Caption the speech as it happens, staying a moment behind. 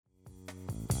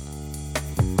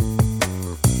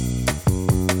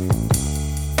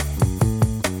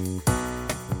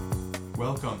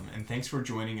Welcome, and thanks for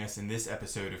joining us in this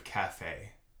episode of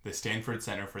Cafe, the Stanford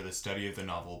Center for the Study of the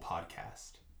Novel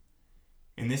podcast.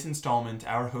 In this installment,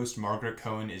 our host Margaret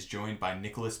Cohen is joined by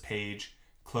Nicholas Page,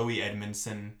 Chloe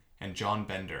Edmondson, and John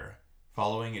Bender,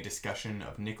 following a discussion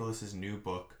of Nicholas's new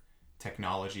book,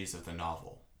 Technologies of the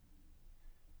Novel.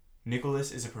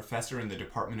 Nicholas is a professor in the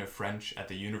Department of French at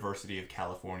the University of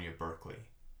California, Berkeley.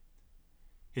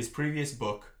 His previous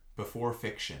book, Before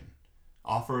Fiction,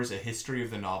 offers a history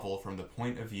of the novel from the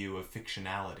point of view of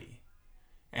fictionality,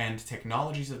 and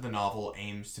Technologies of the Novel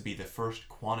aims to be the first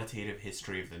quantitative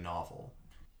history of the novel,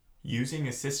 using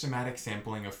a systematic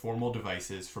sampling of formal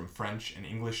devices from French and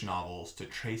English novels to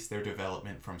trace their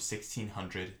development from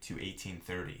 1600 to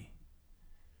 1830.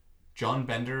 John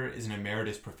Bender is an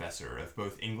emeritus professor of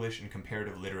both English and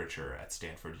comparative literature at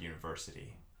Stanford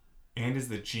University, and is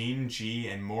the Jean G.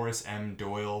 and Morris M.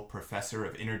 Doyle Professor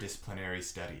of Interdisciplinary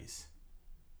Studies.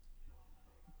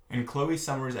 And Chloe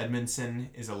Summers Edmondson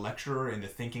is a lecturer in the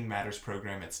Thinking Matters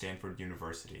program at Stanford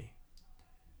University.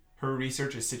 Her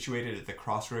research is situated at the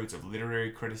crossroads of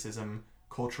literary criticism,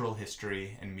 cultural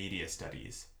history, and media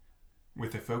studies,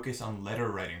 with a focus on letter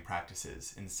writing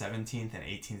practices in 17th and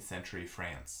 18th century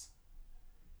France.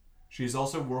 She has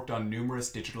also worked on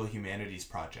numerous digital humanities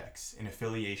projects in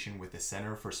affiliation with the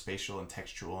Center for Spatial and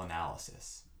Textual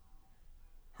Analysis.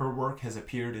 Her work has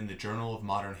appeared in the Journal of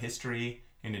Modern History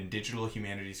and in Digital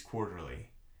Humanities Quarterly,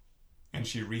 and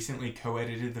she recently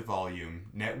co-edited the volume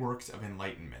Networks of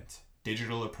Enlightenment: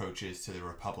 Digital Approaches to the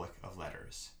Republic of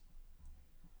Letters.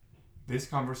 This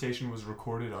conversation was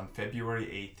recorded on February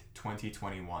 8th,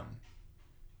 2021.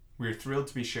 We are thrilled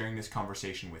to be sharing this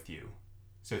conversation with you,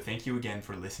 so thank you again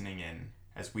for listening in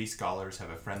as we scholars have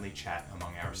a friendly chat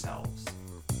among ourselves.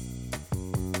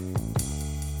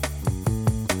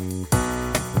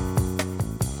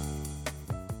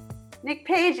 Nick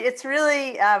Page, it's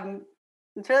really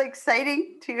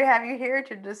exciting to have you here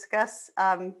to discuss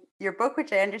your book,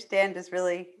 which I understand is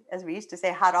really, as we used to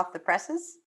say, hot off the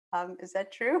presses. Is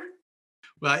that true?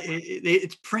 Well,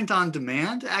 it's print on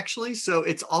demand, actually, so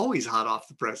it's always hot off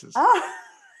the presses. Oh.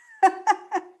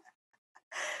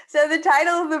 So the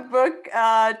title of the book,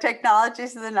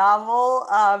 Technologies of the Novel,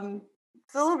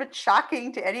 it's a little bit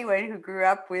shocking to anyone who grew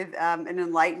up with an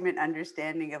Enlightenment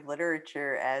understanding of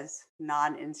literature as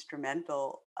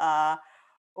non-instrumental.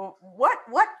 What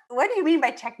do you mean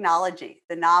by technology?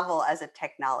 The novel as a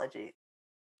technology?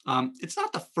 It's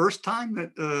not the first time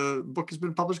that a book has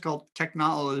been published called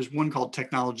Technology. There's one called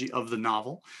Technology of the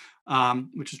Novel,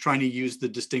 which is trying to use the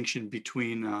distinction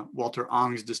between Walter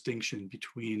Ong's distinction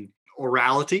between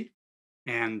orality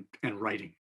and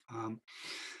writing.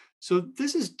 So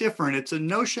this is different. It's a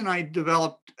notion I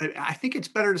developed. I think it's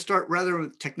better to start rather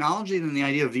with technology than the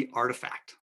idea of the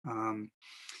artifact.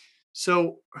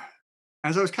 So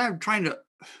as I was kind of trying to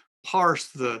parse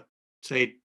the,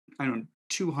 say,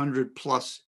 200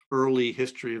 plus early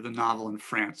history of the novel in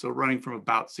France, so running from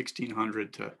about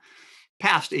 1600 to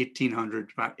past 1800,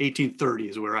 about 1830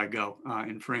 is where I go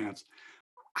in France.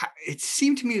 It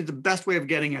seemed to me that the best way of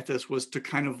getting at this was to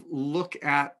kind of look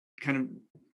at kind of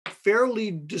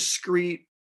fairly discrete,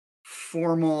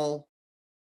 formal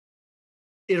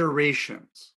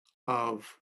iterations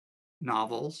of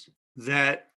novels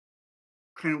that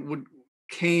kind of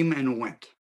came and went.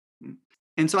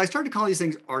 And so I started to call these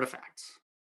things artifacts.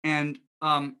 And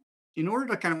in order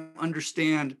to kind of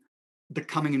understand the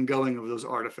coming and going of those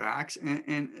artifacts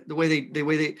and the way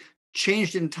they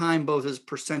changed in time, both as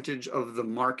percentage of the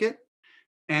market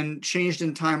and changed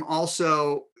in time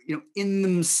also, in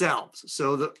themselves.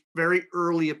 So the very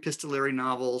early epistolary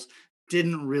novels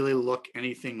didn't really look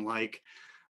anything like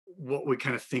what we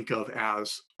kind of think of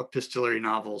as epistolary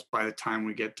novels by the time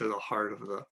we get to the heart of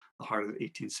the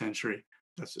 18th century.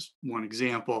 That's just one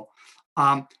example.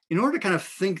 In order to kind of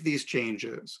think these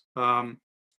changes, I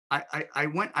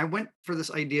went for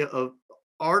this idea of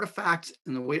artifacts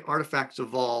and the way artifacts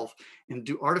evolve, and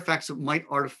do artifacts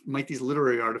might these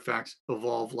literary artifacts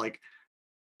evolve like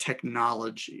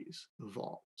technologies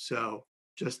evolve. So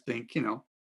just think,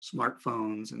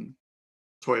 smartphones and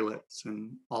toilets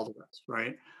and all the rest,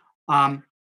 right?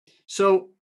 So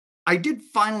I did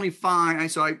finally find.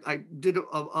 I did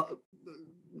a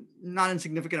not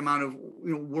insignificant amount of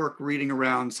work reading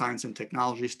around science and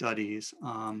technology studies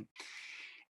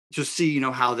to see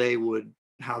how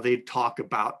they talk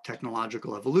about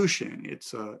technological evolution.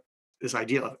 It's this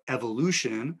idea of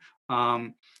evolution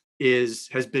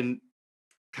has been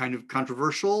kind of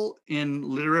controversial in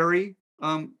literary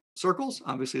circles.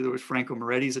 Obviously, there was Franco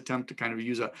Moretti's attempt to kind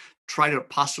of try to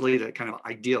postulate a kind of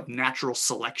idea of natural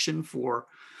selection for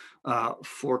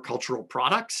for cultural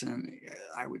products. And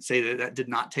I would say that that did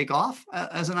not take off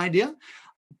as an idea.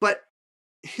 But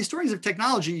historians of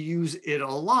technology use it a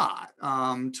lot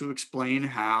to explain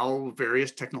how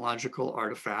various technological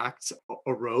artifacts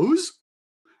arose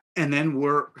and then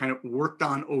were kind of worked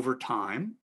on over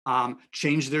time,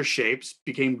 changed their shapes,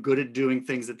 became good at doing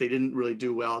things that they didn't really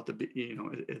do well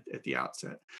at the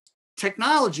outset.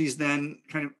 Technologies then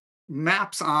kind of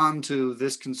maps onto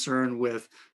this concern with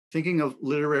thinking of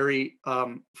literary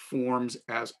forms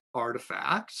as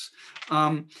artifacts,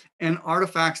 and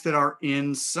artifacts that are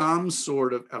in some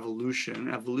sort of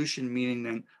evolution meaning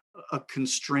then a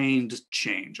constrained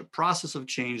change, a process of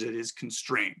change that is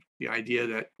constrained. The idea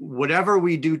that whatever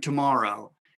we do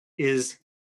tomorrow is,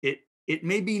 it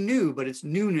may be new, but its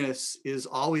newness is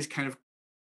always kind of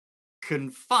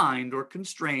confined or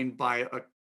constrained by a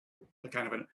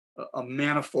kind of a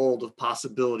manifold of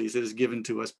possibilities that is given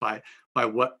to us by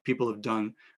what people have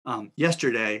done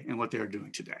yesterday and what they are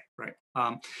doing today, right?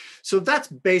 So that's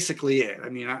basically it. I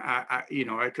mean,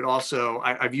 I could also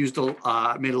I've used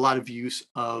made a lot of use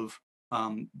of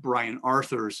Brian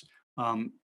Arthur's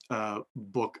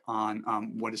book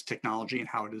on what is technology and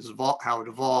how it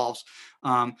evolves,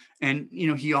 and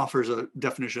he offers a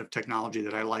definition of technology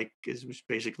that I like, is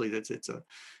basically that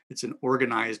it's an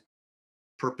organized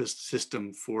purposed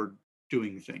system for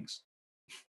doing things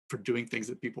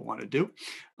that people want to do.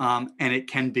 And it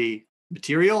can be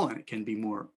material and it can be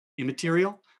more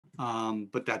immaterial.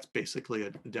 But that's basically a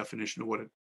definition of what a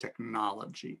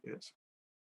technology is.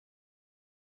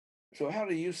 So how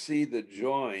do you see the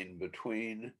join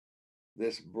between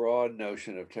this broad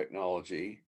notion of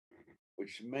technology,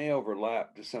 which may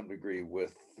overlap to some degree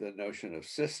with the notion of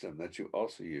system that you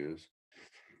also use?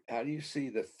 How do you see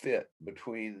the fit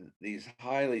between these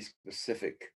highly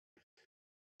specific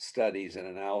studies and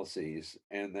analyses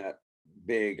and that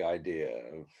big idea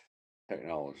of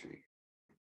technology?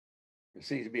 There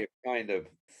seems to be a kind of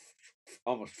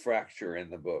almost fracture in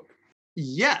the book.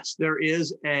 Yes, there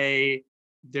is a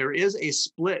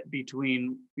split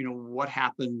between what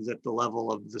happens at the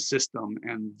level of the system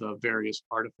and the various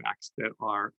artifacts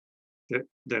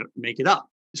that make it up.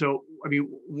 So, I mean,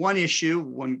 one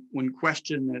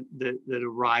question that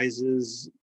arises,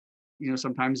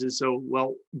 sometimes is, so,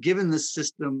 well, given this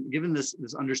system, given this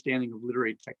understanding of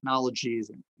literary technologies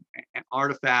and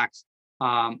artifacts,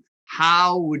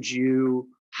 how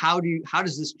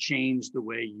does this change the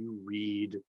way you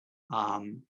read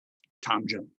Tom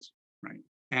Jones, right?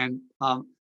 And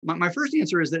my first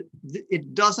answer is that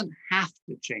it doesn't have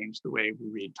to change the way we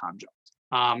read Tom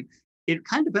Jones. It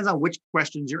kind of depends on which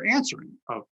questions you're answering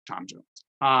of Tom Jones.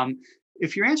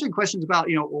 If you're answering questions about,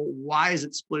 why is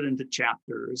it split into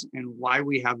chapters and why do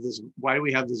we have this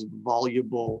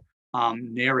voluble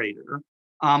narrator,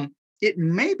 it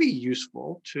may be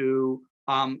useful to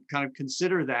kind of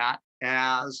consider that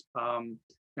as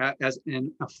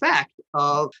an effect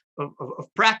of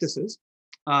practices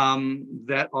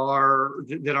that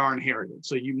are inherited.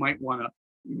 So you might want to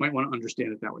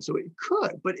understand it that way. So it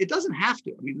could, but it doesn't have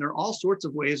to. I mean, there are all sorts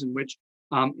of ways in which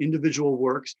individual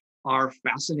works are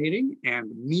fascinating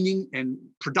and meaning and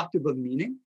productive of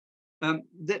meaning,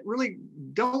 that really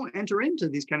don't enter into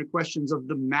these kind of questions of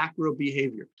the macro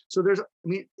behavior. So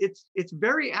it's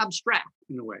very abstract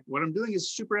in a way. What I'm doing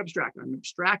is super abstract. I'm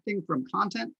abstracting from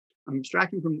content. I'm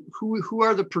abstracting from who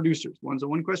are the producers.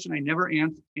 One question I never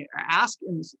ask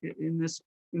in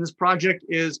this project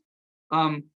is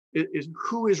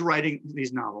who is writing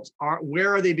these novels?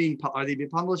 Where are they being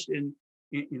published in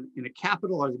a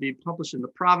capital? Are they being published in the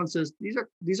provinces?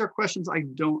 These are questions I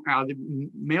don't.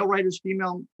 Male writers,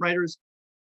 female writers,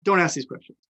 don't ask these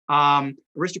questions.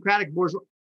 Aristocratic, bourgeois,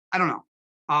 I don't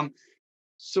know.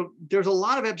 So there's a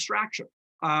lot of abstraction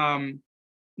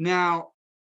now.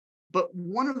 But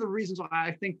one of the reasons why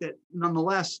I think that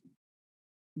nonetheless,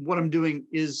 what I'm doing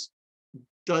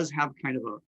does have kind of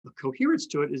a coherence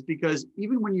to it, is because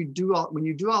even when you do all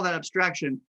that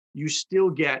abstraction, you still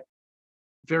get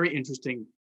very interesting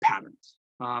patterns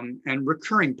and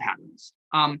recurring patterns.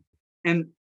 And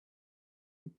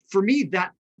for me,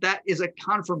 that is a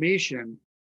confirmation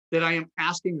that I am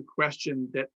asking a question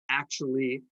that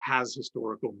actually has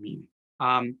historical meaning.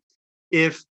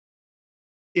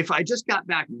 If I just got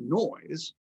back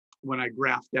noise when I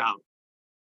graphed out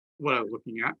what I was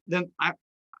looking at, then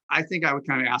I think I would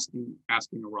kind of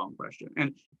asking the wrong question.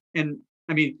 And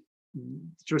I mean,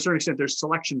 to a certain extent, there's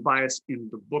selection bias in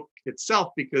the book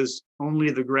itself, because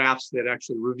only the graphs that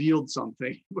actually revealed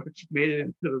something made it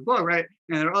into the book, right?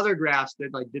 And there are other graphs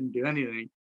that didn't do anything.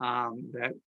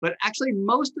 But actually,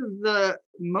 most of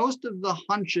the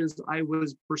hunches I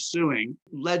was pursuing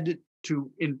led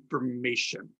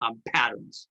information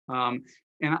patterns. And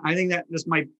I think that this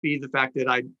might be the fact that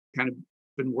I kind of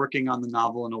been working on the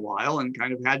novel in a while and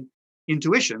kind of had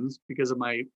intuitions because of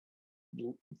my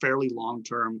fairly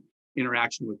long-term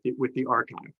interaction with the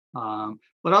archive.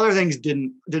 But other things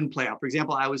didn't play out. For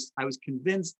example, I was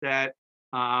convinced that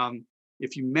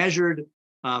if you measured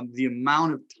the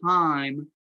amount of time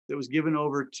that was given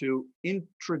over to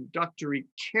introductory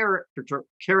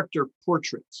character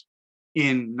portraits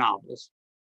in novels,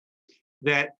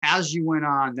 that as you went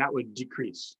on, that would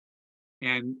decrease.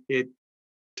 And it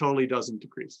totally doesn't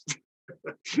decrease.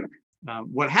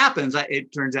 What happens,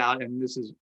 it turns out, and this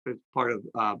is part of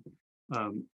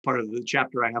the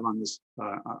chapter I have on this,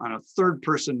 on a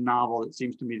third-person novel that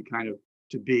seems to me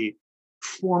to be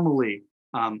formally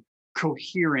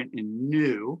coherent and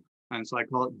new. And so I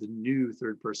call it the new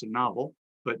third-person novel.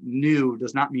 But new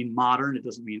does not mean modern. It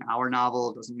doesn't mean our novel.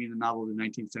 It doesn't mean the novel of the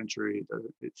 19th century.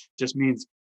 It just means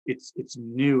it's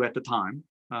new at the time.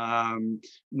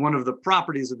 One of the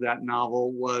properties of that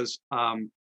novel was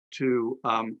to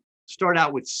start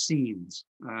out with scenes.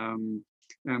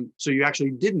 So you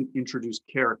actually didn't introduce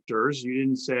characters. You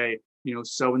didn't say,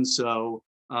 so-and-so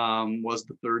was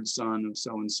the third son of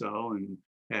so-and-so and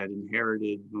had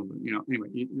inherited, anyway,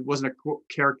 it wasn't a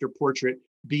character portrait,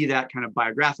 be that kind of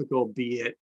biographical, be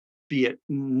it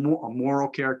a moral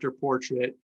character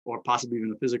portrait, or possibly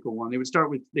even a physical one. They would start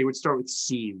with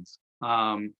scenes.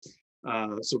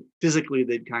 So physically,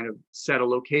 they'd kind of set a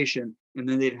location, and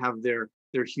then they'd have their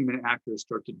human actors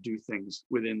start to do things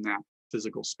within that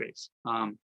physical space.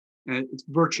 And it's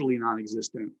virtually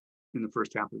non-existent in the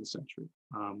first half of the century,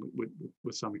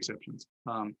 with some exceptions.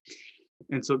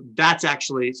 And so that's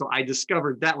actually, so I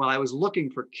discovered that while I was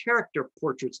looking for character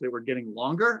portraits that were getting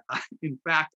longer, in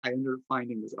fact, I ended up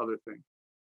finding this other thing.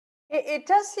 It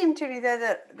does seem to me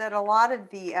that a lot of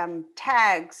the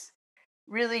tags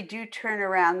really do turn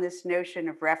around this notion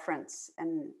of reference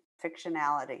and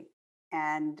fictionality,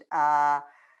 and are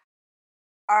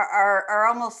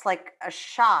almost like a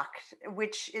shock,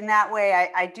 which in that way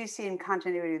I do see in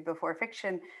continuity with Before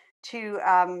Fiction,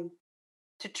 to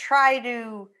try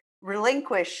to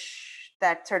relinquish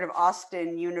that sort of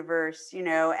Austen universe,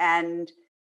 and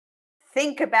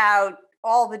think about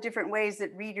all the different ways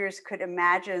that readers could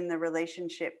imagine the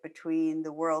relationship between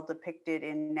the world depicted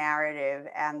in narrative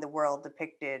and the world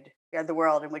the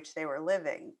world in which they were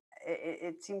living.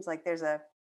 It seems like there's I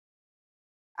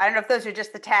don't know if those are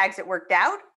just the tags that worked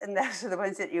out and those are the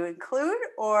ones that you include,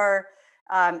 or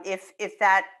if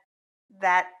that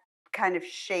kind of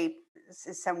shape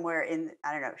is somewhere in,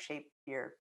 I don't know, shape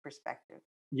your perspective.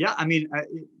 Yeah, I mean,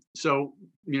 so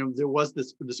there was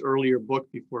this earlier book,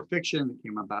 Before Fiction, that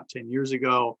came out about 10 years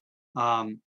ago,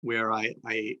 where I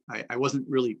wasn't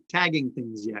really tagging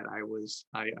things yet. I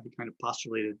kind of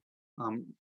postulated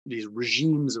these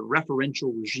regimes,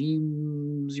 referential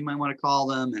regimes, you might want to call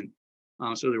them, and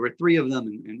so there were three of them,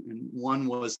 and one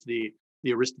was the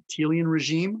Aristotelian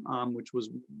regime, which was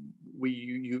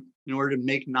you in order to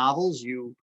make novels,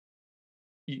 you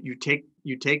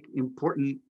take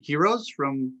important heroes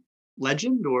from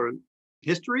legend or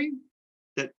history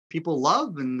that people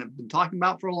love and have been talking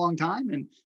about for a long time,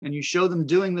 and you show them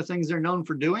doing the things they're known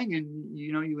for doing, and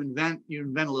you invent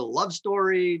a little love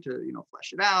story to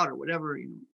flesh it out or whatever.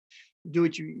 Do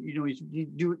what you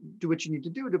do what you need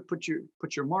to do to put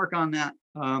your mark on that.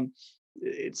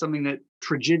 It's something that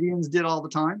tragedians did all the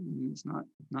time. I mean, it's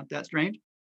not that strange.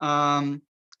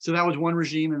 So that was one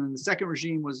regime, and then the second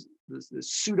regime was this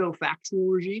pseudo-factual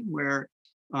regime where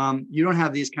you don't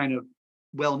have these kind of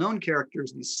well-known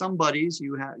characters, these somebodies.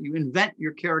 You invent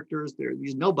your characters. They're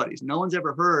these nobodies. No one's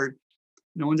ever heard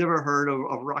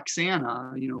of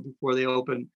Roxana, before they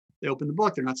open the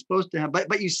book. They're not supposed to have,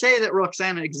 but you say that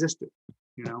Roxana existed,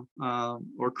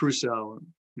 or Crusoe, or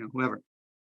whoever.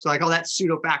 So I call that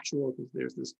pseudo-factual because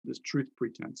there's this truth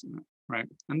pretense in it, right?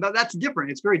 And that's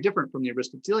different. It's very different from the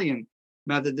Aristotelian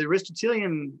method. The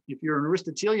Aristotelian, if you're an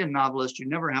Aristotelian novelist, you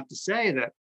never have to say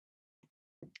that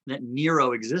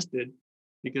Nero existed,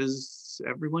 because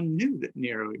everyone knew that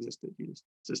Nero existed. You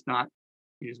just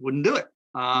wouldn't do it.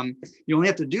 You only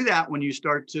have to do that when you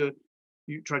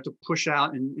try to push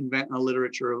out and invent a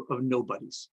literature of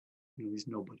nobodies, these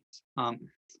nobodies,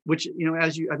 which,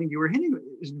 as I think you were hinting,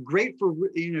 is great for,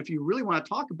 if you really want to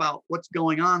talk about what's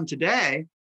going on today.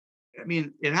 I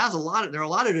mean, there are a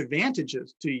lot of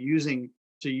advantages to using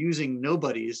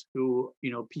nobodies who,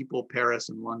 people Paris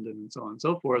and London and so on and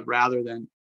so forth, rather than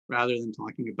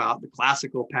talking about the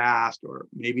classical past or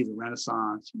maybe the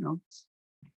Renaissance.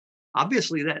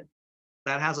 Obviously that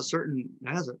has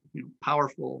a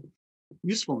powerful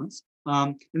usefulness.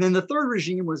 And then the third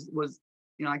regime was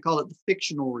I call it the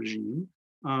fictional regime,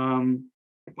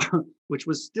 which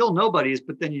was still nobody's,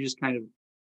 but then you just kind of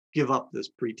give up this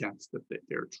pretense that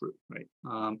they're true, right?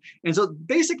 And so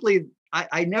basically,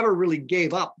 I never really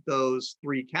gave up those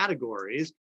three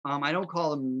categories. I don't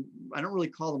really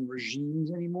call them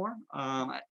regimes anymore.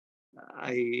 I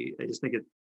just think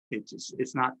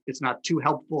it's not too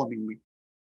helpful. I mean, we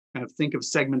kind of think of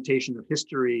segmentation of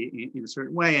history in a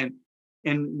certain way,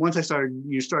 and once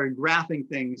you started graphing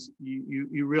things,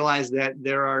 you realize that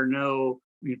there are no.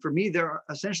 I mean, for me, there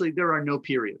are no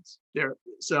periods there.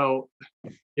 So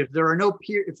if there are no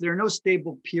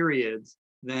stable periods,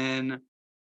 then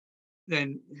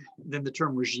the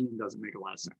term regime doesn't make a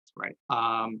lot of sense, right?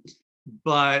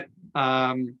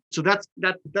 So that's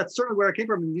certainly where I came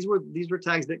from. And these were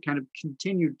tags that kind of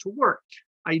continued to work.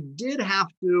 I did have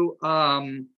to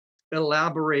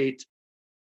elaborate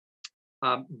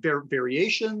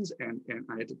variations, and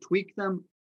I had to tweak them.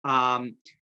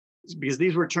 Because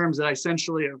these were terms that I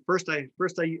essentially I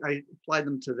applied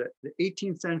them to the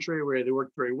 18th century where they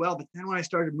worked very well. But then when I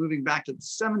started moving back to the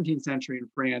 17th century in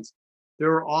France,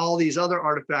 there were all these other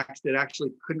artifacts that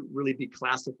actually couldn't really be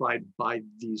classified by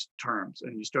these terms.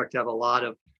 And you start to have a lot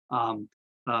of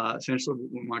essentially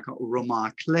what we might call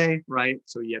romans clés, right?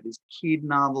 So you have these keyed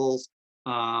novels.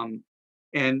 And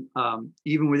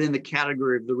even within the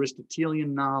category of the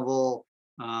Aristotelian novel,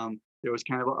 there was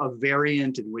kind of a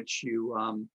variant in which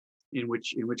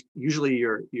usually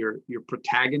your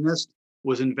protagonist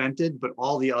was invented, but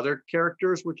all the other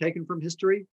characters were taken from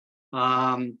history.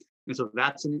 And so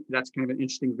that's kind of an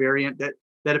interesting variant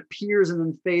that appears and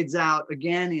then fades out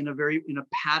again in a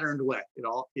patterned way.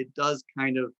 It does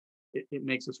kind of it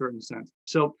makes a certain sense.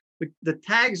 So the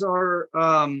tags are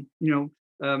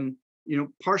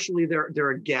partially they're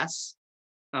a guess,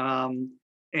 and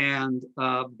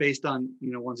based on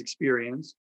one's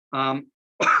experience.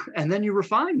 And then you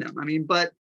refine them. I mean,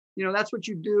 but that's what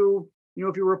you do.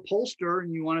 If you were a pollster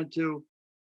and you wanted to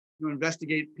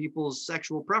investigate people's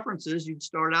sexual preferences, you'd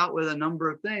start out with a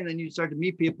number of things, then you'd start to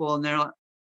meet people, and they're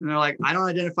like, I don't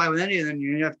identify with any of them.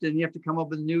 You have to come up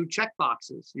with new check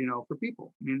boxes, for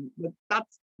people. I mean, that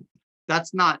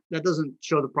doesn't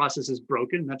show the process is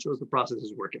broken. That shows the process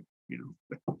is working.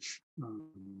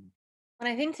 And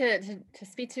I think to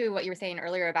speak to what you were saying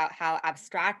earlier about how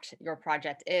abstract your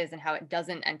project is and how it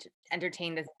doesn't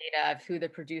entertain this data of who the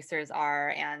producers are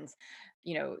and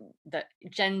the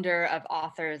gender of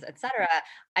authors, etc.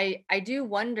 I do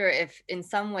wonder if in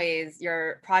some ways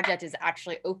your project is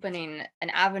actually opening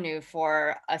an avenue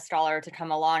for a scholar to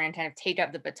come along and kind of take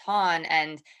up the baton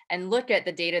and look at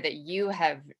the data that you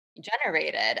have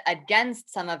generated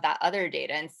against some of that other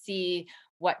data and see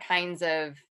what kinds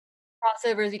of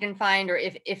crossovers you can find, or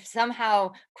if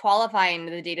somehow qualifying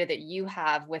the data that you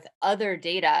have with other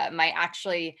data might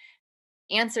actually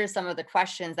answer some of the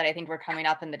questions that I think were coming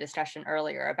up in the discussion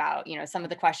earlier about, some of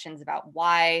the questions about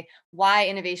why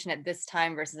innovation at this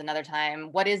time versus another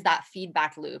time. What is that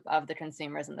feedback loop of the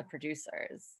consumers and the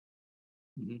producers?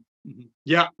 Mm-hmm. Mm-hmm.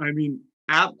 Yeah, I mean,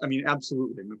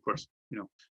 absolutely. And of course,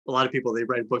 a lot of people, they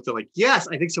write a book, they're like, yes,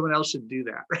 I think someone else should do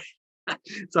that, right?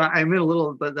 So I'm in a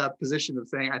little bit that position of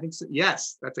saying, I think so,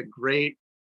 yes, that's a great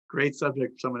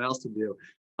subject for someone else to do.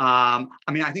 I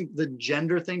think the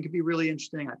gender thing could be really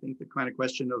interesting. I think the kind of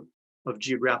question of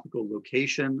geographical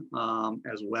location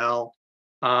as well.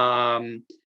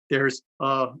 There's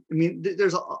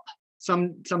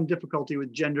some difficulty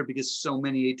with gender because so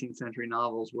many 18th century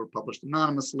novels were published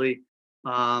anonymously.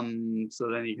 So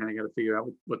then you kind of got to figure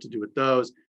out what to do with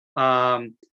those.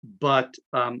 But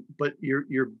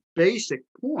your basic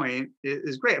point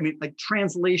is great. I mean, like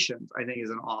translations, I think is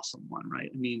an awesome one, right?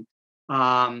 I mean,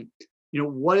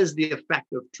 what is the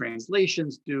effect of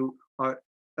translations? Do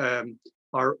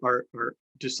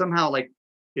somehow, like,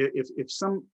 if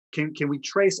some can we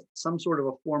trace some sort of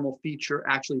a formal feature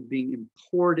actually being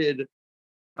imported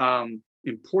from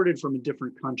a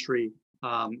different country?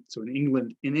 So in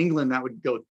England that would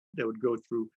go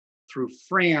through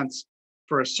France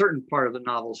for a certain part of the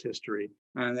novel's history,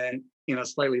 and then in a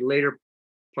slightly later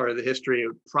part of the history, it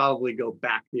would probably go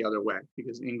back the other way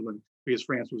because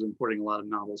France was importing a lot of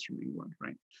novels from England,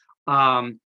 right?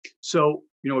 So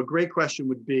a great question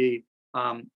would be,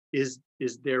 is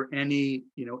there any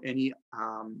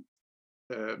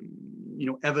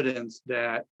evidence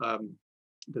that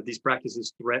that these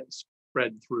practices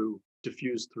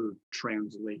diffuse through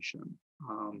translation?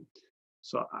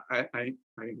 So I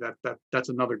think that's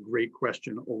another great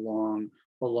question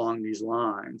along these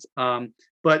lines.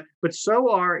 But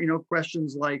so are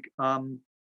questions like I'm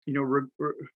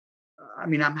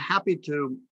happy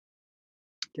to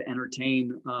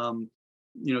entertain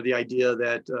the idea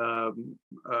that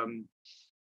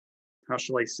how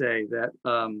shall I say that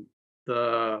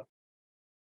the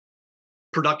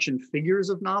production figures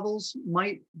of novels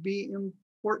might be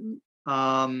important,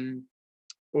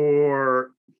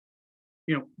 or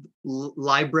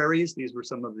libraries. These were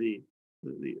some of the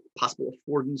possible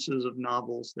affordances of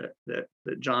novels that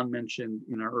John mentioned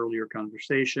in our earlier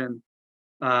conversation.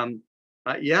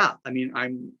 Yeah, I mean,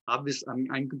 I'm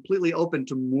completely open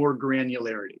to more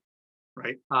granularity,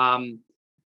 right? I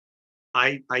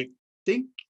think,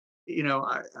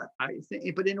 I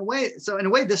think, but in a way,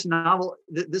 this novel,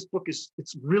 this book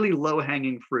it's really low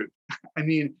hanging fruit. I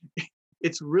mean,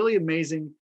 it's really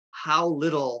amazing how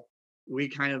little we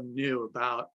kind of knew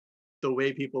about the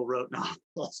way people wrote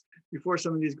novels before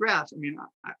some of these graphs. I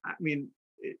mean,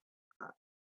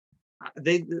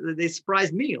 they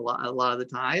surprised me a lot of the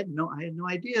time. I had no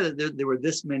idea that there were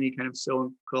this many kind of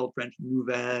so-called French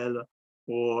nouvelles,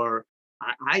 or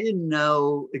I didn't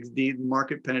know the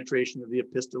market penetration of the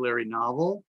epistolary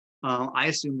novel. I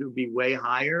assumed it would be way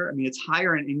higher. I mean, it's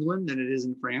higher in England than it is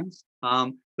in France.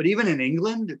 But even in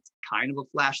England, it's kind of a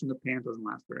flash in the pan, doesn't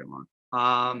last very long.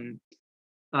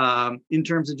 In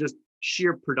terms of just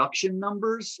sheer production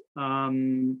numbers,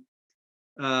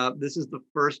 this is the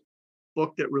first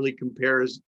book that really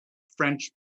compares French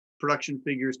production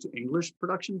figures to English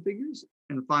production figures,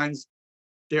 and finds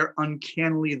they're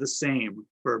uncannily the same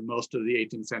for most of the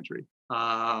 18th century.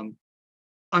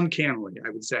 Uncannily, I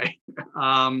would say.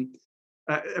 I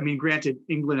mean, granted,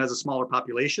 England has a smaller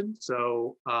population,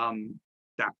 so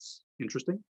that's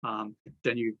interesting.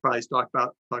 Then you probably talk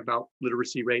about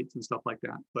literacy rates and stuff like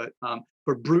that. But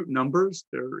for brute numbers,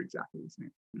 they're exactly the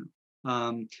same.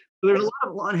 So there's a lot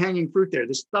of unhanging fruit there.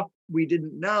 There's stuff we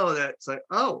didn't know that's like,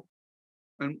 oh,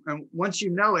 and once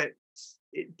you know it,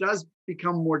 it does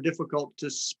become more difficult to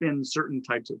spin certain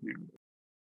types of narrative.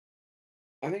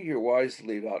 I think you're wise to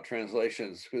leave out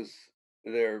translations because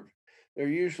they're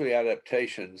usually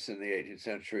adaptations in the 18th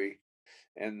century,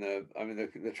 and the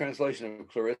translation of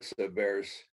Clarissa bears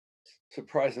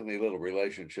surprisingly little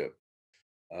relationship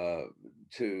to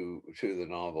the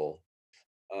novel.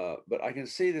 But I can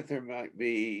see that there might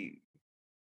be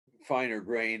finer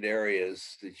grained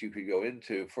areas that you could go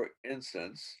into. For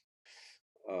instance,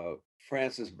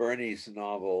 Frances Burney's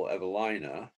novel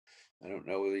Evelina, I don't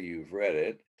know whether you've read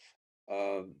it,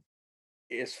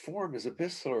 its form is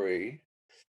epistolary,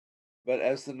 but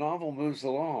as the novel moves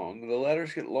along, the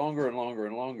letters get longer and longer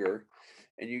and longer,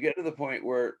 and you get to the point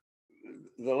where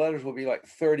the letters will be like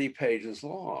 30 pages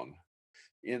long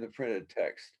in the printed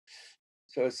text.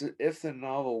 So it's as if the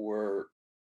novel were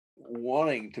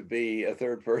wanting to be a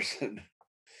third person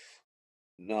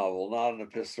novel, not an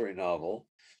epistolary novel.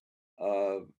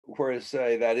 Whereas,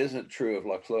 say, that isn't true of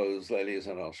Laclos' Les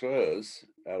Liaisons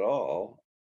at all,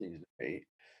 seems to me.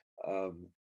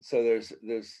 So there's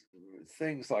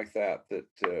things like that. But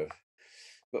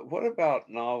what about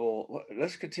novel?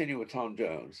 Let's continue with Tom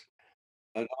Jones,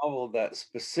 a novel that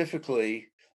specifically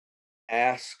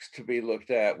asks to be looked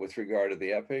at with regard to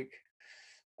the epic,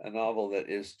 a novel that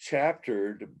is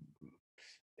chaptered,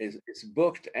 it's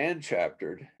booked and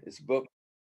chaptered. It's booked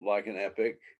like an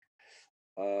epic.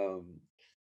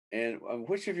 And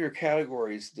which of your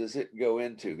categories does it go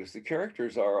into? Because the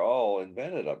characters are all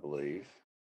invented, I believe.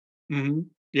 Mm-hmm.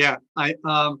 Yeah,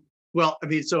 well, I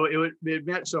mean, so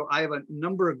so I have there are a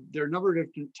number of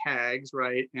different tags,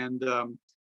 right, and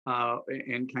kind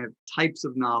of types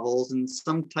of novels, and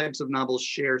some types of novels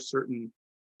share certain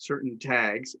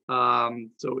tags.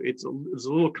 So it's a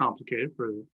little complicated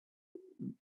for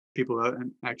people who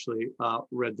haven't actually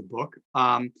read the book.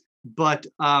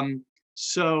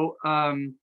 So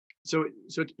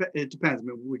it depends. I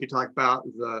mean, we could talk about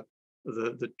the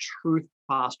truth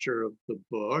posture of the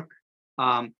book.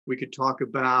 We could talk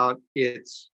about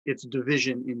its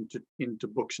division into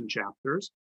books and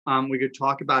chapters. We could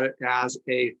talk about it as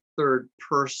a third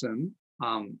person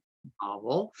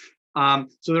novel.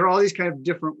 So there are all these kind of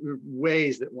different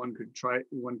ways that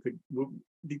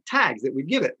the tags that we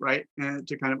give it, right,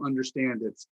 to kind of understand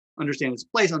its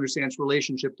place, understand its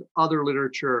relationship to other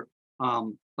literature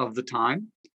of the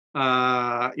time.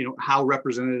 How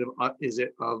representative is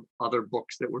it of other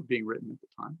books that were being written at the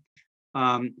time?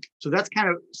 So that's kind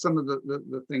of some of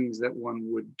the things that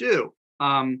one would do.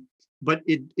 But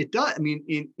it does, I mean,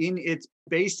 in its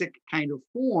basic kind of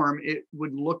form, it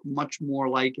would look much more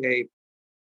like a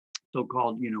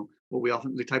so-called,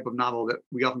 the type of novel that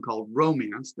we often call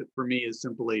romance, that for me is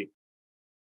simply,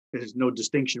 there's no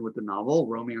distinction with the novel.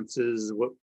 Romances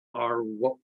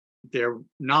they're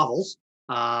novels.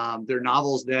 They're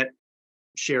novels that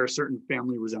share a certain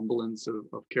family resemblance of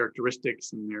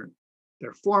characteristics, and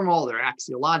they're formal, they're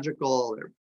axiological,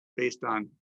 they're based on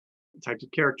the types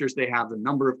of characters they have, the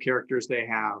number of characters they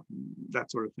have, that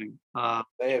sort of thing.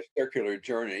 They have circular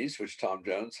journeys, which Tom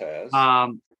Jones has.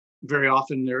 Very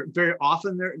often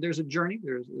there's a journey,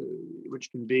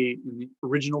 which can be in the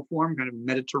original form kind of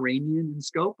Mediterranean in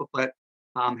scope, but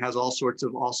has all sorts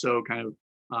of also kind of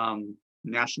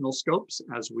national scopes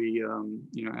as we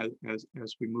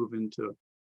as we move into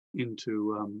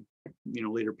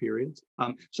later periods.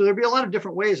 So there'd be a lot of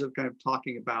different ways of kind of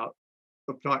talking about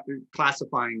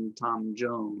classifying Tom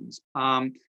Jones.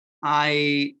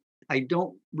 I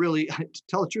don't really, to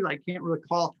tell the truth, I can't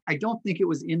recall. I don't think it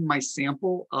was in my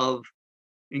sample of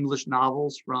English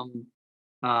novels from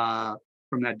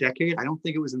that decade. I don't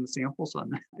think it was in the sample, so I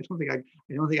don't think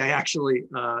I actually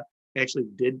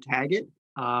did tag it.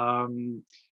 But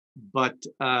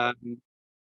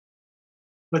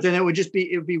then it would just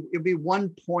be it'd be one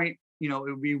point, it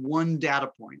would be one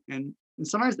data point, and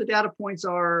sometimes the data points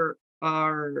of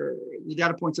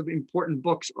important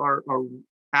books are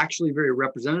actually very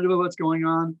representative of what's going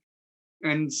on,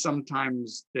 and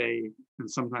sometimes they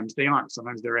aren't.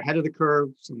 Sometimes they're ahead of the curve,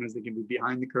 sometimes they can be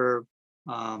behind the curve.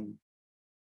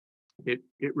 It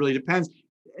really depends,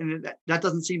 and that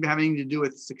doesn't seem to have anything to do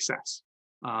with success.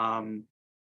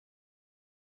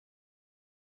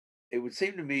 It would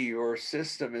seem to me your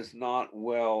system is not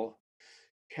well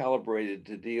calibrated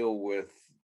to deal with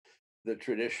the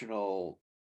traditional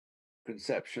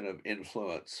conception of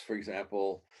influence. For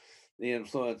example, the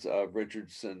influence of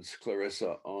Richardson's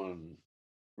Clarissa on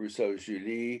Rousseau's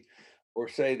Julie, or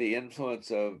say the influence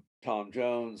of Tom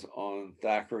Jones on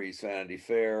Thackeray's Vanity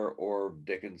Fair or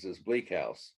Dickens's Bleak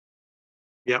House.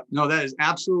 Yeah, no, that is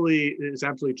absolutely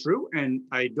true, and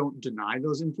I don't deny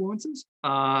those influences.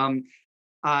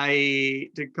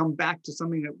 To come back to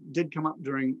something that did come up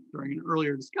during an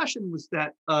earlier discussion was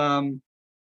that I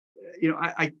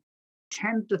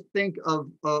tend to think of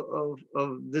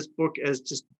this book as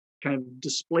just kind of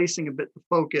displacing a bit the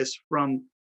focus from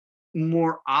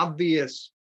more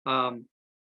obvious types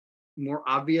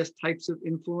of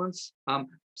influence,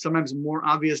 sometimes more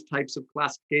obvious types of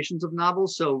classifications of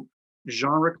novels. So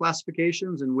genre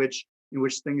classifications in which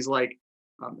things like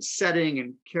setting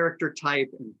and character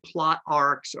type and plot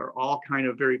arcs are all kind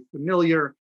of very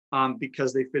familiar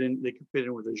because they can fit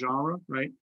in with a genre,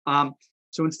 right?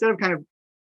 So instead of kind of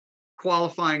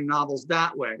qualifying novels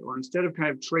that way, or instead of kind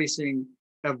of tracing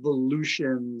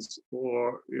evolutions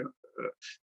or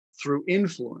through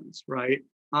influence, right?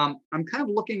 I'm kind of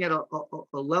looking at a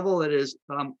level that is,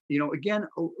 again,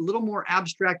 a little more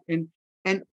abstract and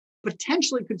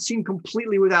potentially could seem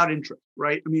completely without interest,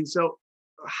 right? I mean, so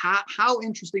how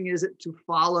interesting is it to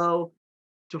follow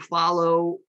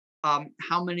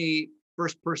how many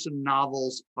first-person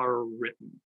novels are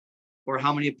written, or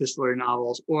how many epistolary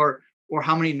novels, or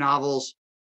how many novels,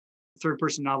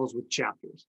 third-person novels with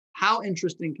chapters? How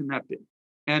interesting can that be?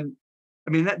 And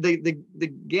I mean, that the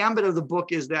gambit of the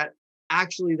book is that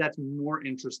actually that's more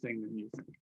interesting than you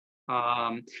think.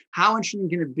 How interesting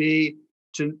can it be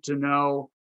to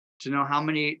know how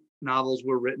many novels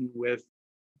were written with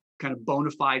kind of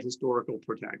bona fide historical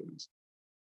protagonists?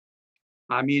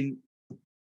 I mean,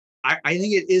 I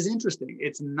think it is interesting.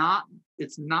 It's not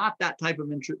that type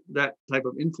of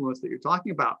influence that you're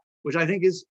talking about, which I think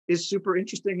is super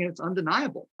interesting and it's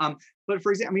undeniable. But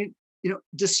for example, I mean,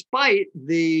 despite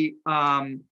the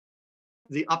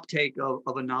uptake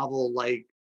of a novel like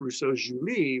Rousseau's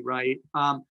Julie, right?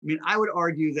 I mean, I would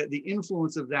argue that the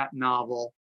influence of that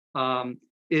novel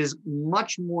is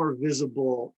much more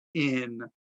visible in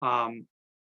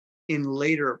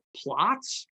later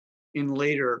plots, in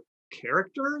later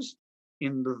characters,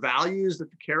 in the values that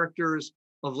the characters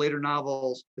of later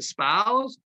novels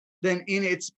espouse, than in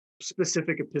its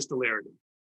specific epistolary,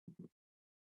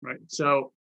 right?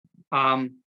 So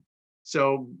Bernardin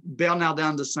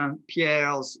de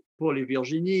Saint-Pierre's Paul et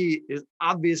Virginie is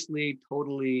obviously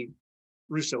totally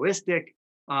Rousseauistic,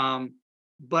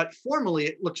 but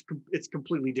formally it's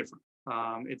completely different.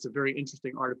 It's a very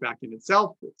interesting artifact in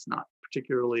itself. It's not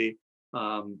particularly,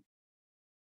 I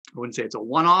wouldn't say it's a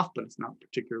one-off, but it's not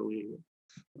particularly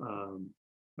a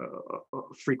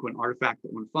frequent artifact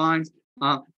that one finds.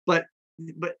 But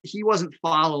he wasn't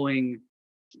following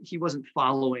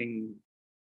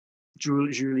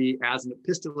Julie as a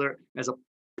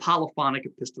polyphonic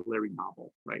epistolary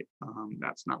novel, right?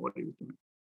 That's not what he was doing.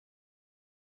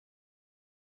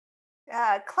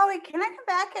 Chloe, can I come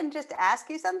back and just ask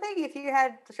you something? If you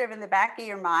had sort of in the back of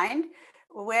your mind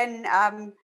when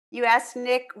you asked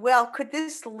Nick, well, could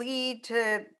this lead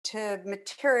to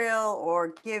material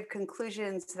or give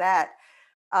conclusions that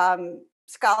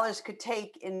scholars could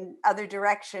take in other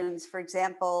directions, for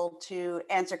example, to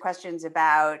answer questions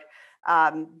about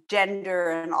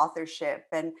gender and authorship.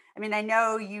 And I mean, I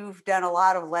know you've done a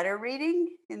lot of letter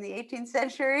reading in the 18th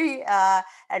century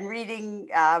and reading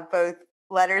both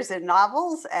letters and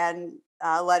novels and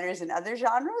letters in other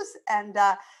genres. And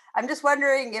I'm just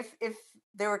wondering if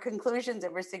there were conclusions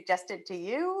that were suggested to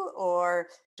you or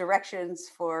directions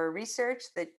for research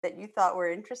that you thought were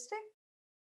interesting.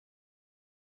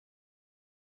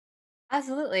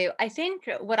 Absolutely. I think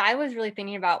what I was really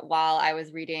thinking about while I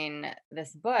was reading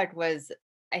this book was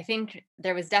I think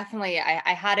there was definitely,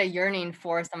 I had a yearning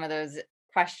for some of those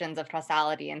questions of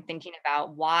causality and thinking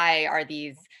about why are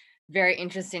these very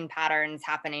interesting patterns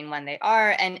happening when they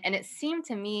are. And it seemed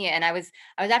to me, and I was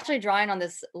actually drawing on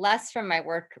this less from my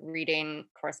work reading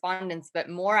correspondence, but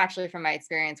more actually from my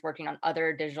experience working on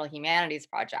other digital humanities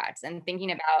projects and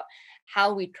thinking about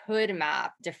how we could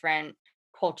map different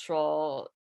cultural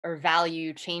or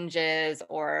value changes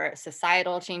or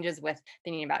societal changes with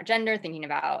thinking about gender, thinking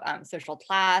about social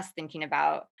class, thinking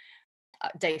about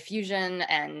diffusion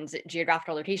and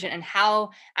geographical location, and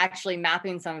how actually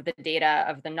mapping some of the data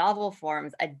of the novel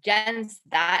forms against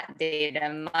that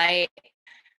data might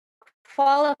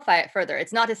qualify it further.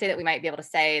 It's not to say that we might be able to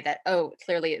say that, oh,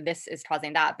 clearly this is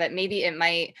causing that, but maybe it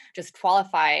might just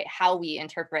qualify how we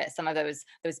interpret some of those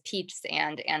peaks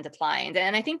and declines.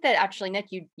 And I think that actually, Nick,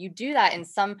 you do that in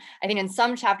some, I think in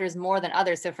some chapters more than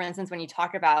others. So for instance, when you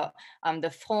talk about the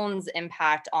phone's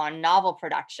impact on novel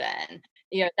production,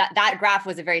 that graph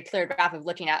was a very clear graph of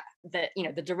looking at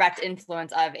the direct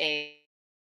influence of a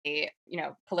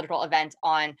political event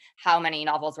on how many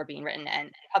novels were being written and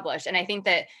published. And I think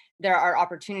that there are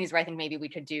opportunities where I think maybe we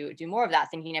could do more of that,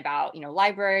 thinking about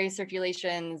library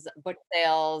circulations, book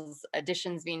sales,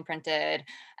 editions being printed,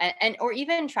 and or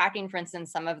even tracking, for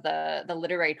instance, some of the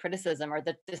literary criticism or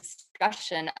the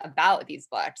discussion about these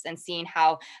books and seeing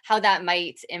how that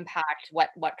might impact what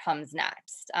comes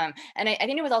next. And I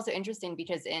think it was also interesting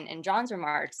because in John's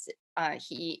remarks,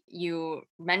 you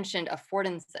mentioned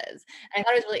affordances. And I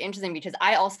thought it was really interesting because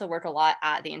I also work a lot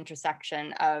at the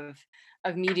intersection of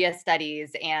media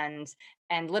studies and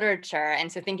literature.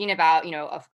 And so thinking about,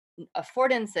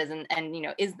 affordances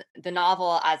and is the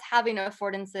novel as having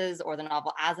affordances or the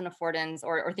novel as an affordance,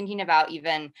 or thinking about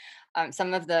even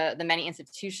some of the many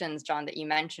institutions, John, that you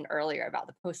mentioned earlier about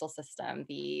the postal system,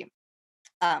 the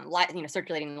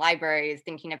circulating libraries,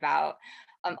 thinking about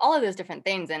all of those different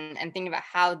things and thinking about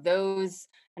how those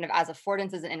kind of as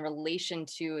affordances in relation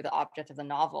to the object of the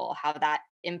novel, how that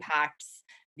impacts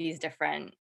these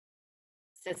different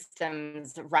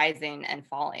systems rising and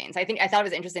falling. So I thought it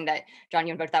was interesting that John,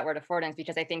 you invoked that word affordance,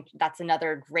 because I think that's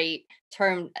another great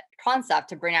term concept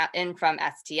to bring out in from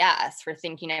STS for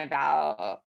thinking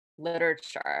about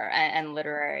literature and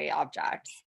literary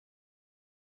objects.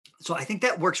 So I think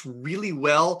that works really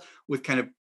well with kind of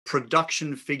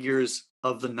production figures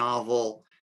of the novel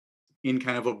in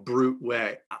kind of a brute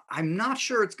way. I'm not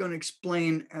sure it's going to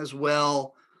explain as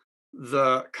well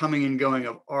the coming and going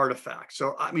of artifacts.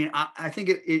 So I mean, I think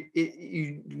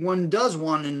one does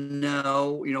want to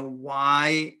know,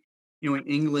 why, in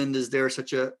England is there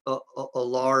such a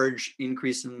large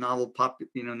increase in novel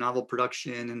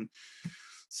production and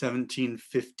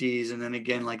 1750s, and then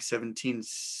again like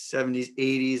 1770s,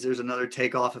 80s. There's another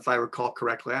takeoff, if I recall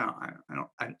correctly. I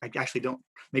actually don't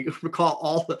recall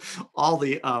all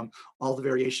the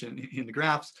variation in the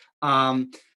graphs. I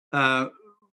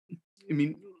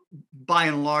mean, by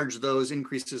and large, those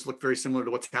increases look very similar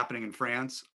to what's happening in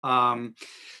France.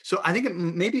 So I think it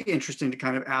may be interesting to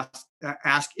kind of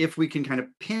ask if we can kind of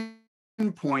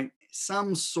pinpoint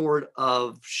some sort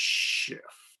of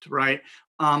shift, right?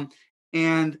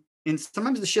 And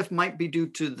sometimes the shift might be due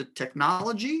to the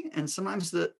technology, and sometimes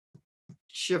the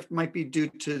shift might be due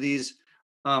to these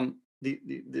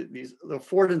these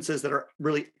affordances that are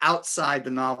really outside the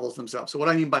novels themselves. So what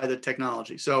I mean by the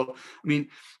technology. So I mean,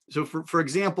 so for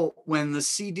example, when the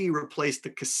CD replaced the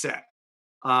cassette,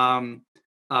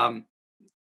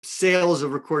 sales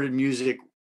of recorded music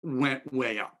went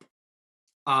way up.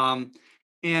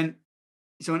 And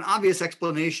so an obvious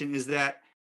explanation is that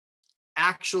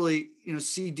actually,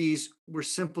 CDs were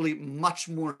simply much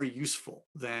more useful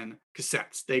than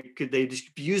cassettes. They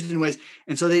just be used in ways,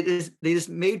 and so they just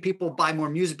made people buy more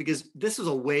music because this was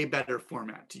a way better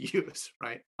format to use,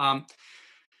 right? I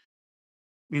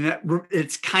mean,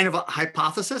 it's kind of a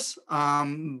hypothesis,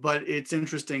 but it's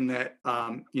interesting that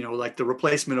like the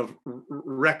replacement of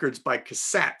records by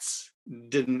cassettes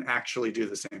didn't actually do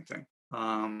the same thing,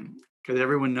 because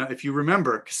everyone, if you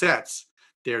remember cassettes,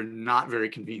 they're not very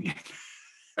convenient.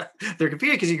 they're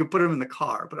convenient because you can put them in the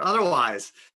car, but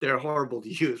otherwise they're horrible to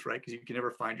use, right? Because you can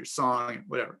never find your song and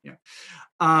whatever.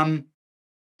 Um,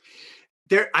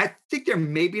 I think there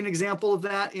may be an example of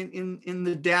that in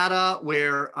the data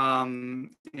where, and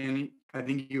I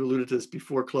think you alluded to this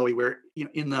before, Chloe, where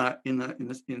in the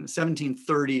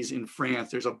 1730s in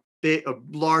France, there's a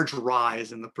large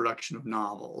rise in the production of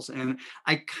novels, and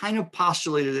I kind of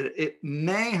postulated that it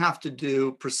may have to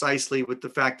do precisely with the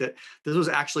fact that this was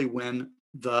actually when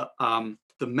the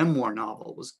memoir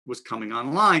novel was coming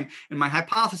online, and my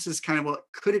hypothesis kind of, well,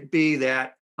 could it be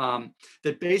that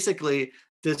that basically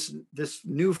this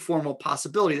new formal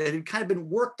possibility that had kind of been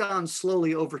worked on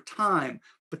slowly over time,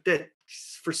 but that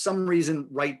for some reason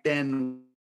right then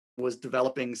was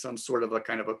developing some sort of a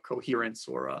kind of a coherence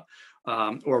or a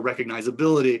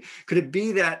recognizability. Could it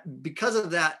be that because of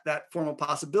that formal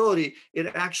possibility, it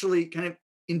actually kind of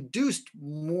induced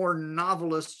more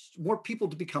novelists, more people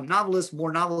to become novelists,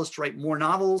 more novelists to write more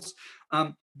novels,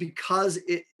 because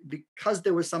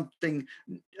there was something,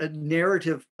 a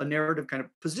narrative kind of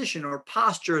position or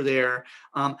posture there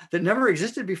that never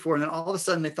existed before, and then all of a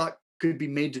sudden they thought could be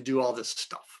made to do all this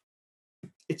stuff.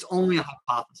 It's only a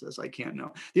hypothesis. I can't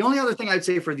know. The only other thing I'd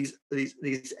say for these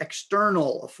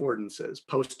external affordances,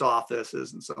 post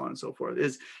offices and so on and so forth,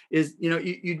 is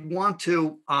you'd want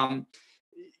to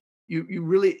you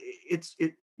really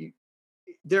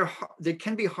they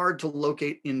can be hard to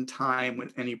locate in time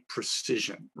with any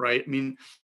precision, right? I mean,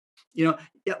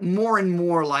 more and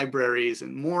more libraries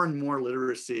and more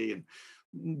literacy and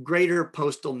greater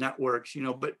postal networks,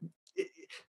 but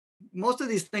most of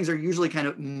these things are usually kind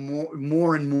of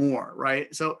more and more,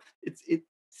 right? So it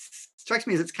strikes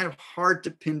me as it's kind of hard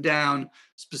to pin down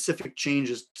specific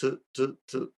changes to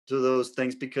those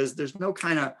things, because there's no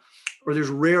kind of, or there's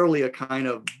rarely a kind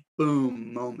of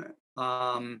boom moment.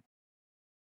 But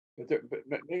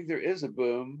maybe there is a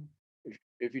boom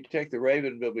if you take the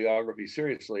Raven bibliography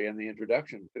seriously and the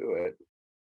introduction to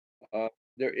it.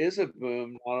 There is a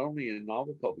boom not only in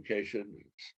novel publication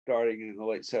starting in the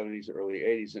late 70s, early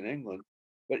 80s in England,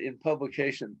 but in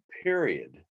publication,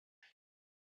 period.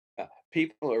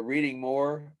 People are reading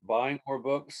more, buying more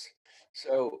books.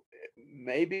 So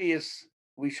maybe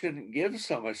we shouldn't give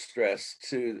so much stress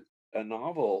to a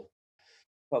novel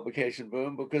publication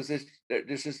boom, because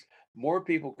there's just more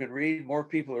people can read, more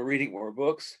people are reading more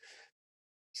books.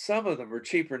 Some of them are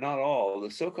cheaper, not all. The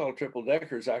so-called triple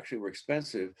deckers actually were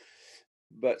expensive,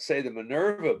 but say the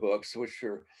Minerva books, which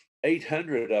are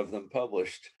 800 of them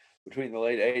published between the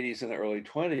late 80s and the early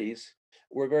 20s,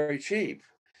 were very cheap.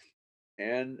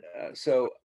 And so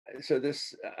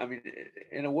this, I mean,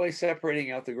 in a way,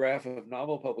 separating out the graph of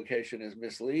novel publication is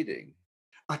misleading.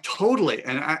 Totally,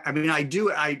 and I mean, I do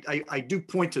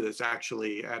point to this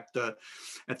actually at the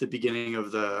beginning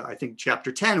of I think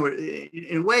chapter 10, where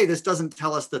in a way this doesn't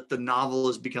tell us that the novel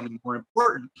is becoming more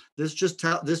important. This just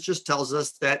tells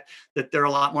us that there are a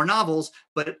lot more novels,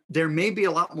 but there may be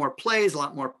a lot more plays, a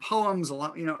lot more poems, a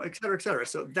lot, et cetera, et cetera.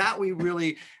 So that we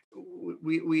really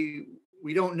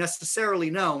we don't necessarily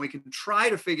know. We can try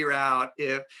to figure out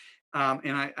if,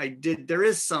 and I did. There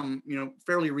is some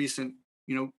fairly recent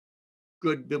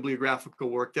good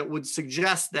bibliographical work that would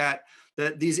suggest that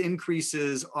these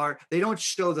increases they don't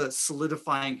show the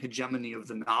solidifying hegemony of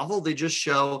the novel. They just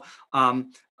show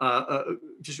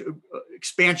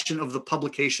expansion of the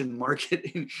publication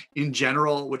market in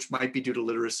general, which might be due to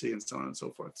literacy and so on and so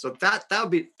forth. So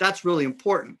that's really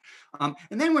important. And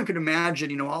then one could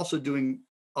imagine, also doing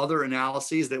other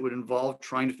analyses that would involve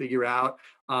trying to figure out,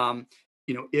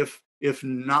 if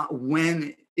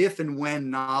and when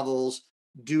novels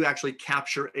do actually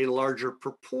capture a larger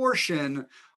proportion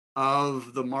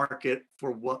of the market for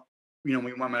what we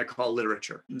might call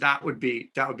literature. That would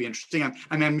be interesting.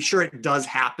 I mean, I'm sure it does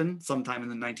happen sometime in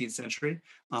the 19th century,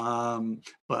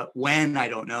 but when, I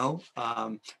don't know.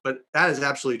 But that is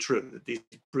absolutely true, that these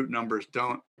brute numbers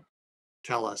don't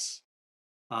tell us,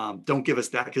 don't give us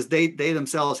that, because they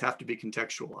themselves have to be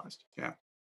contextualized. Yeah.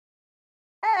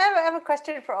 I have a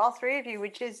question for all three of you,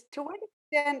 which is, to what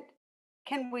extent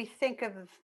can we think of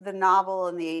the novel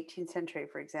in the 18th century,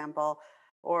 for example,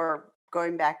 or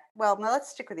going back, well, no, let's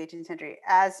stick with the 18th century,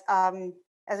 as a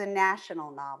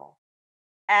national novel?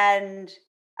 And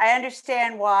I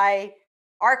understand why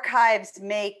archives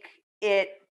make it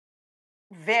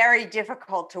very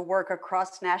difficult to work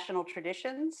across national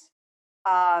traditions.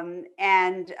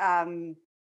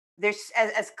 There's,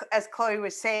 as Chloe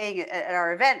was saying at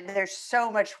our event, there's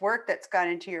so much work that's gone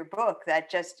into your book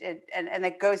that and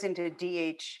that goes into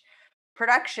DH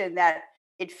production, that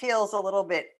it feels a little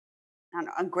bit, I don't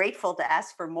know, ungrateful to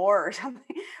ask for more or something.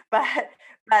 But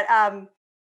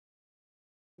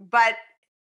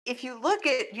if you look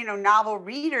at, novel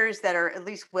readers that are at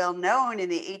least well known in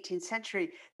the 18th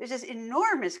century, there's this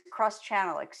enormous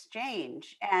cross-channel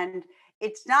exchange, and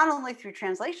it's not only through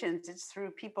translations, it's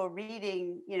through people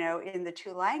reading, in the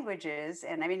two languages.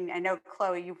 And I mean, I know,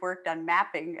 Chloe, you've worked on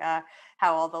mapping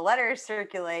how all the letters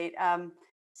circulate.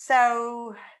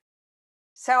 So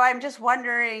I'm just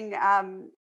wondering,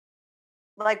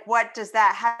 like, how does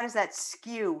that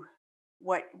skew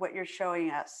what you're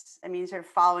showing us? I mean, sort of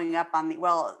following up on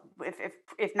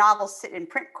if novels sit in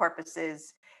print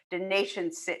corpuses, do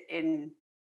nations sit in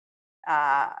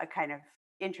a kind of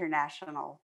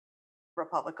international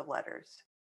republic of letters?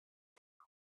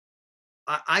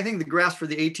 I think the graphs for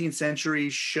the 18th century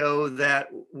show that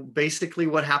basically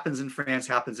what happens in France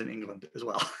happens in England as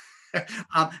well.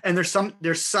 And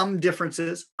there's some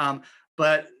differences,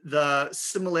 but the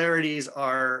similarities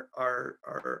are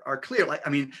clear. Like, I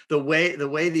mean, the way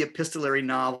the epistolary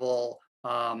novel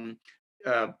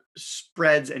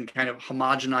spreads and kind of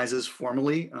homogenizes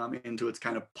formally into its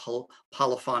kind of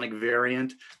polyphonic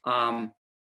variant, the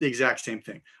exact same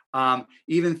thing.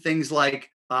 Even things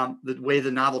like the way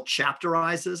the novel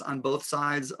chapterizes on both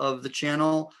sides of the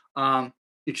channel,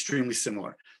 extremely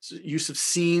similar. So use of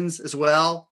scenes as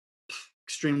well,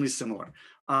 extremely similar.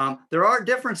 There are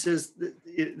differences.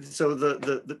 So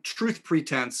the truth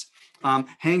pretense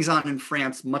hangs on in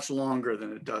France much longer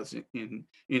than it does in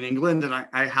England. And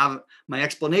I have, my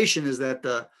explanation is that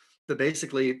the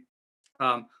basically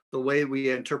the way we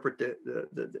interpret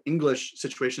the English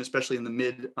situation, especially in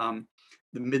the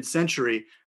mid-century,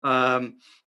 the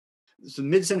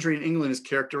mid-century in England is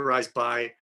characterized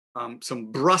by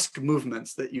some brusque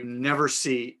movements that you never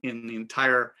see in the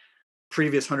entire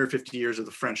previous 150 years of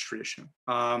the French tradition.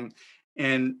 And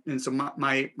so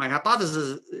my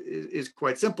hypothesis is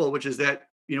quite simple, which is that,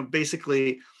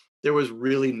 basically there was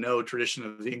really no tradition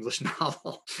of the English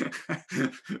novel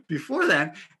before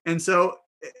then. And so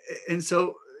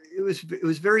it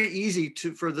was very easy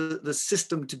for the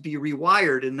system to be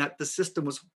rewired, in that the system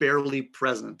was barely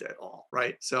present at all,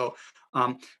 right? So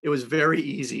it was very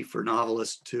easy for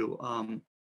novelists to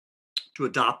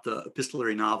adopt the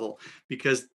epistolary novel,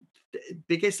 because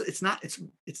it's not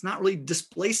really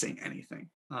displacing anything.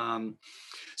 But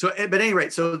at any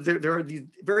rate, so there are these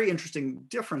very interesting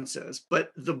differences,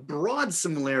 but the broad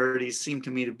similarities seem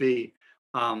to me to be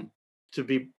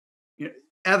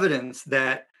evidence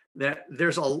that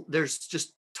there's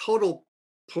just total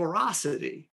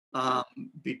porosity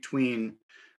between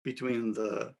these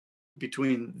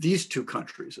two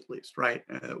countries, at least, right?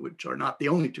 Which are not the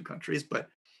only two countries, but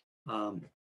so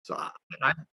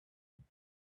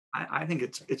I think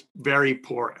it's very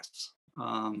porous.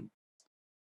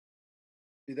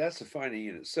 That's a finding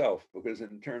in itself, because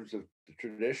in terms of the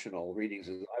traditional readings,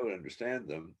 as I would understand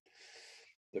them,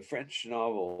 the French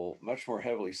novel much more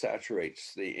heavily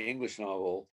saturates the English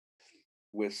novel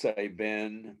with, say,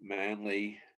 Ben,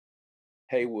 Manley,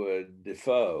 Heywood,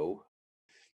 Defoe,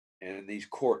 and these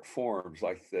court forms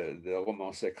like the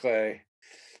roman secret,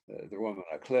 the roman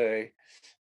à clef.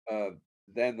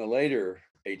 Then the later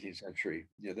 18th century,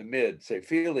 the mid, say,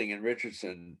 Fielding and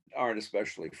Richardson aren't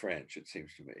especially French, it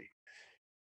seems to me.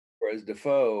 Whereas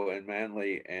Defoe and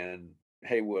Manley and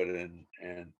Heywood and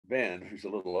Ben, who's a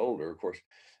little older, of course,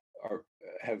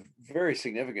 have very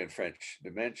significant French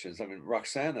dimensions. I mean,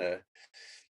 Roxana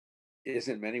is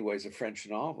in many ways a French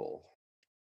novel,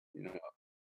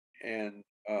 and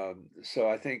so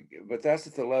I think, but that's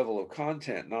at the level of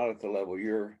content, not at the level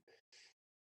you're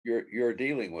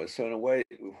dealing with. So in a way,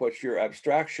 what your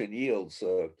abstraction yields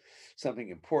something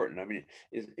important. I mean,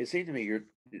 it seems to me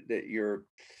that your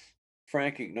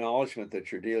frank acknowledgement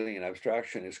that you're dealing in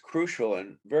abstraction is crucial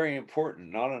and very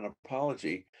important, not an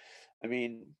apology. I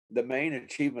mean, the main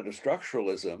achievement of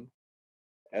structuralism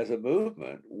as a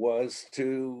movement was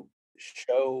to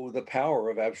show the power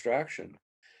of abstraction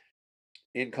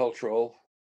in cultural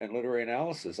and literary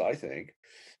analysis, I think.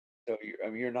 So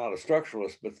you're not a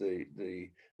structuralist, but the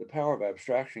power of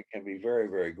abstraction can be very,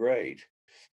 very great.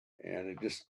 And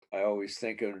I always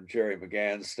think of Jerry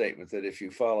McGann's statement that if you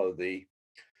follow the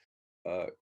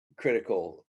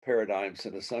critical paradigms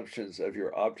and assumptions of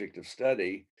your object of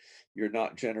study, you're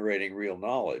not generating real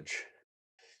knowledge.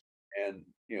 And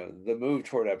the move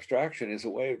toward abstraction is a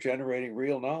way of generating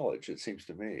real knowledge, it seems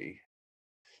to me.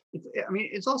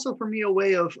 It's also for me a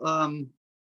way of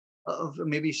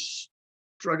maybe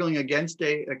struggling against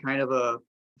a kind of a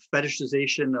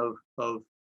fetishization of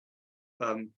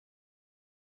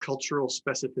cultural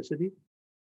specificity,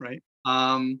 right?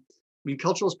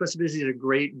 Cultural specificity is a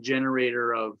great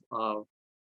generator of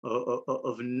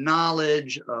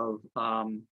knowledge, of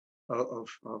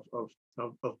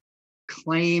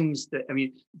claims that,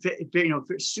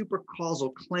 super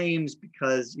causal claims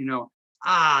because,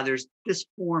 there's this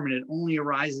form and it only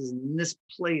arises in this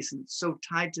place and it's so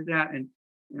tied to that. And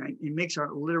it makes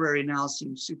our literary analysis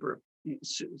seem super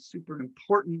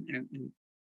important. And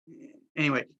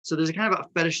anyway, so there's a kind of a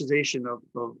fetishization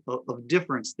of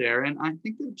difference there. And I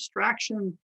think the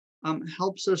abstraction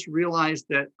helps us realize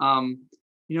that, a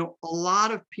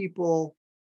lot of people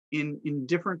in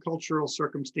different cultural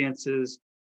circumstances,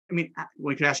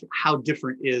 we could ask how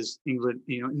different is England,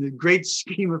 in the great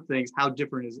scheme of things, how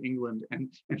different is England and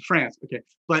France? Okay.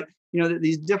 But,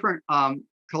 these different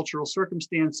cultural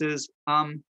circumstances,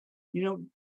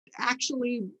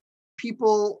 actually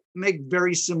people make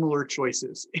very similar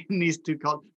choices in these two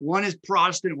cultures. One is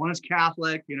Protestant, one is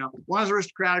Catholic, one is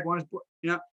aristocratic, one is,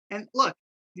 and look,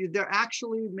 they're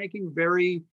actually making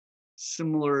very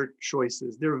similar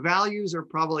choices. Their values are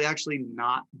probably actually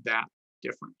not that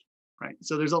different, right?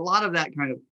 So there's a lot of that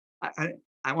kind of,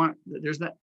 there's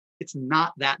that, it's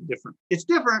not that different. It's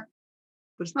different,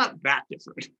 but it's not that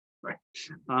different, right?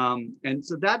 And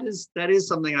so that is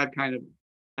something that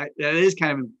is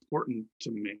kind of important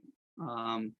to me,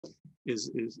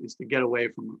 is to get away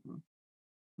from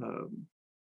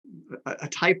a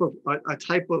type of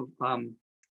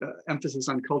emphasis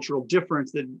on cultural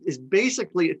difference that is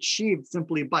basically achieved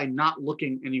simply by not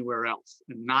looking anywhere else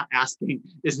and not asking,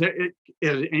 is there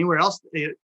anywhere else?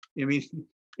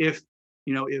 If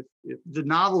the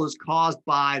novel is caused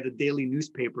by the daily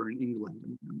newspaper in England,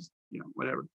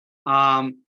 whatever,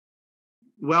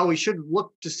 well, we should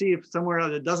look to see if somewhere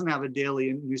that doesn't have a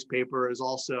daily newspaper is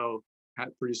also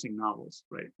producing novels,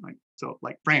 right?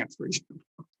 Like France, for example.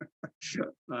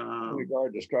 In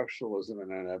regard to structuralism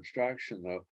and an abstraction,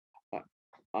 though,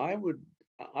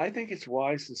 I think it's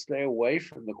wise to stay away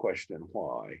from the question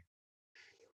why,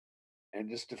 and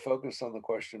just to focus on the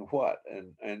question what.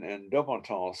 And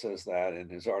Daubenton says that in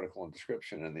his article and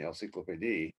description in the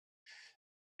Encyclopédie.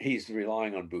 He's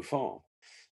relying on Buffon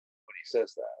when he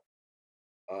says that.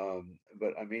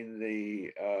 But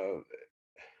the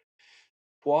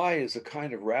why is a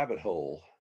kind of rabbit hole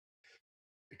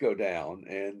to go down,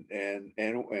 and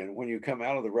when you come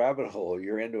out of the rabbit hole,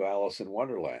 you're into Alice in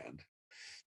Wonderland.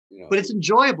 But it's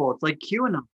enjoyable. It's like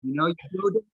QAnon, you go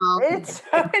down, it's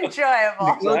so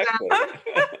enjoyable. Exactly.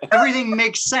 Everything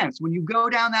makes sense. When you go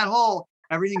down that hole,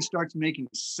 everything starts making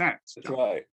sense. That's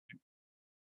right.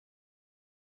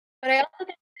 But I also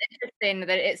think it's interesting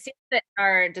that it seems that in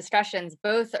our discussions,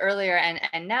 both earlier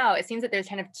and now, it seems that there's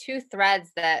kind of two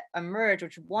threads that emerge,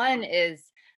 which one is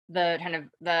the kind of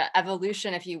the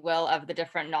evolution, if you will, of the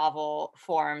different novel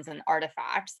forms and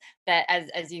artifacts that,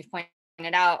 as you've pointed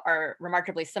out, are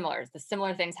remarkably similar. The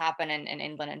similar things happen in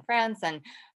England and France,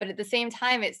 but at the same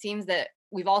time, it seems that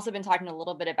we've also been talking a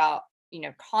little bit about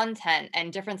content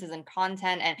and differences in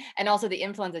content, and also the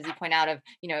influence, as you point out, of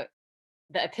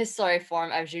the epistolary form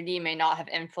of Julie may not have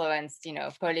influenced,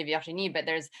 Paul et Virginie, but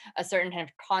there's a certain kind of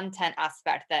content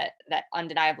aspect that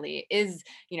undeniably is,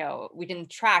 we can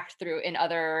track through in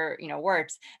other,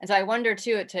 works. And so I wonder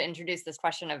too, to introduce this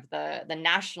question of the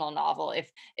national novel,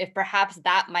 if perhaps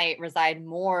that might reside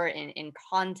more in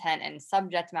content and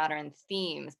subject matter and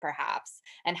themes, perhaps,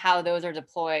 and how those are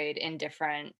deployed in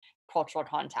different cultural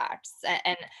contexts.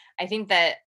 And I think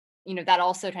that, that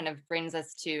also kind of brings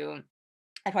us to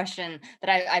a question that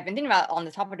I've been thinking about on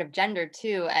the topic of gender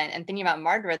too, and thinking about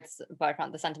Margaret's book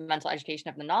on the sentimental education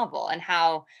of the novel, and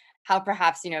how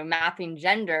perhaps mapping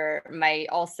gender might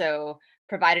also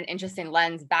provide an interesting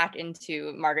lens back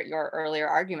into, Margaret, your earlier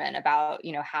argument about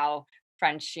how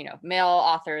French male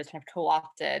authors kind of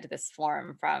co-opted this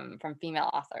form from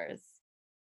female authors.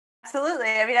 Absolutely.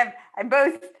 I'm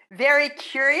both very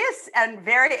curious and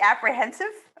very apprehensive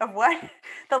of what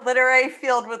the literary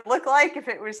field would look like if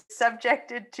it was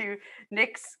subjected to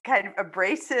Nick's kind of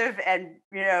abrasive and,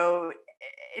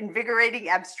 invigorating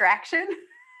abstraction.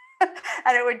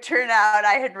 And it would turn out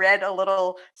I had read a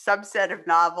little subset of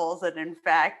novels, and in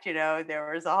fact,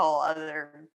 there was a whole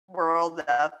other world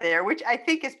out there, which I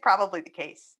think is probably the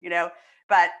case,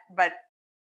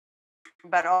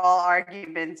 but all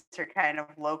arguments are kind of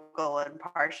local and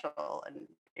partial, and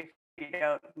if you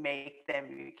don't make them,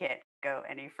 you can't go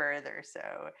any further. So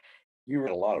you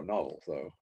read a lot of novels,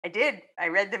 though. I did. I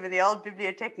read them in the old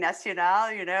Bibliothèque Nationale,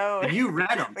 And you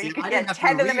read them. Where you could get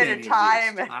 10 of them at a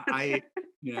time.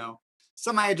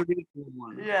 Some I had to read for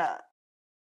one. Yeah.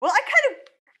 Well, I kind of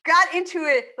got into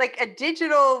it like a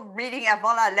digital reading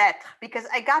avant la lettre, because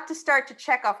I got to start to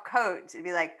check off codes and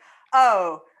be like,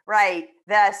 oh, right,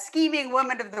 the scheming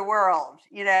woman of the world,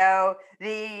 the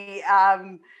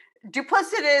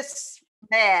duplicitous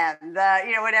man,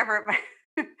 the, whatever.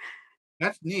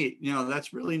 That's neat.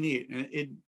 That's really neat.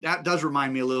 And that does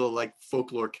remind me a little like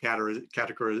folklore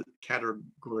categorization,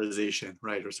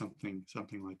 right? Or something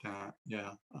like that.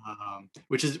 Yeah.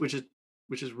 Which is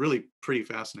really pretty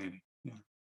fascinating. Yeah.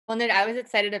 Well, Nid, I was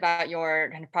excited about your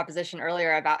kind of proposition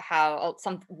earlier about how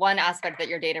one aspect that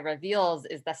your data reveals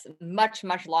is this much,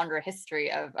 much longer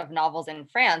history of novels in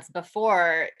France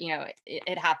before,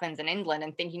 it happens in England,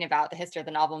 and thinking about the history of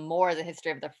the novel more the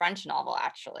history of the French novel,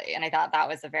 actually. And I thought that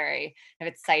was a very kind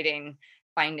of exciting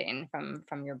finding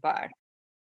from your book,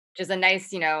 which is a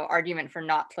nice, argument for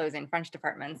not closing French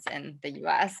departments in the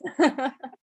US.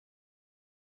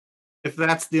 If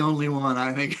that's the only one,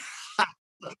 I think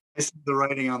I see the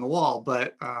writing on the wall.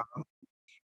 But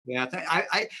yeah,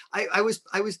 I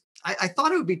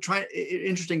thought it would be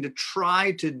interesting to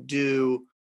try to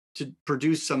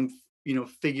produce some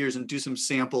figures and do some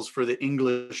samples for the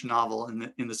English novel in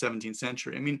the 17th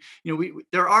century. I mean,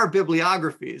 there are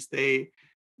bibliographies. They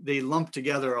lump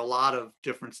together a lot of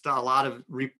different stuff, a lot of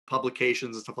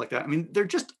republications and stuff like that. I mean, there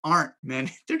just aren't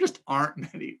many. There just aren't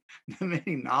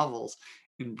many novels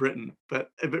in Britain.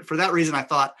 But for that reason, I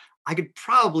thought I could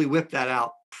probably whip that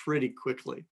out pretty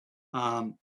quickly.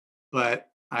 But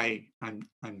I'm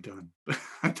done.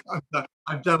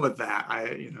 I'm done with that.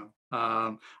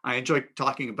 I enjoy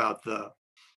talking about the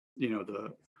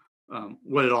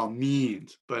what it all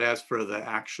means. But as for the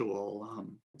actual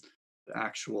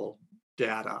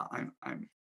data,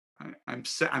 I'm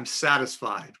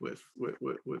satisfied with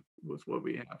what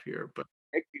we have here. But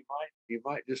You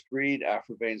might just read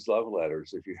Afrabane's love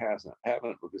letters if you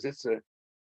haven't, because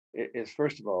it's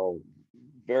first of all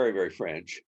very, very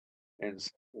French, and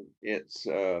it's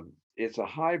a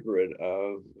hybrid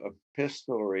of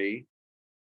epistolary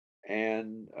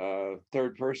and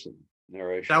third person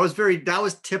narration. That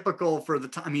was typical for the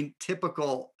time. I mean,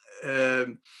 typical.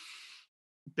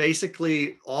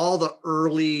 Basically, all the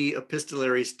early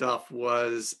epistolary stuff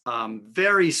was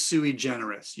very sui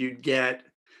generis. You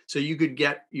could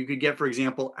get, for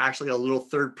example, actually a little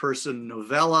third person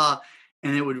novella,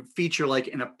 and it would feature like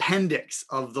an appendix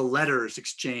of the letters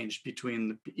exchanged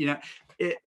between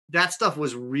that stuff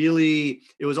was really,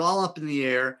 it was all up in the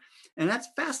air. And that's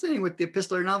fascinating with the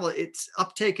epistolary novel. Its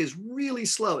uptake is really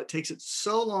slow. It takes it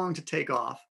so long to take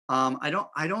off. I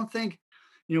don't think,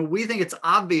 we think it's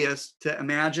obvious to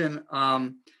imagine,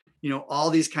 all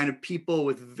these kind of people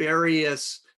with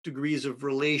various degrees of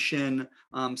relation.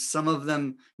 Some of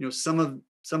them, some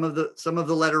of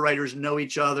the letter writers know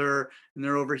each other and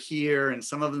they're over here, and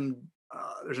some of them,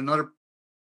 there's another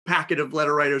packet of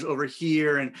letter writers over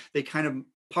here, and they kind of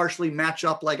partially match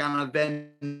up like on a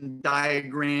Venn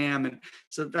diagram. And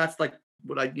so that's like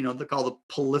what they call the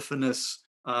polyphonous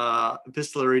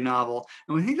epistolary novel.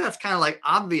 And we think that's kind of like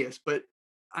obvious, but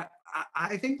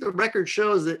I think the record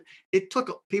shows that it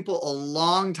took people a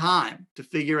long time to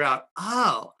figure out,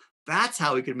 oh, that's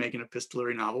how we could make an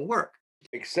epistolary novel work.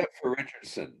 Except for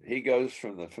Richardson. He goes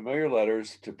from the familiar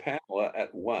letters to Pamela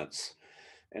at once.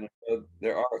 And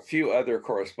there are a few other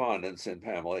correspondents in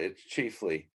Pamela. It's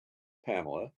chiefly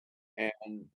Pamela. And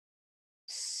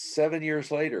 7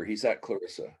 years later, he's at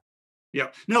Clarissa.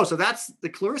 Yeah. No, so that's the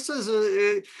Clarissa's.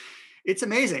 It's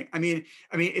amazing. I mean,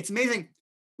 it's amazing.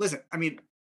 Listen, I mean,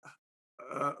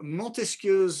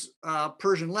 Montesquieu's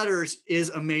Persian letters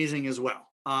is amazing as well.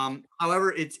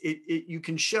 However, you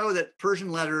can show that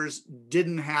Persian letters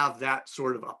didn't have that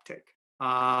sort of uptake,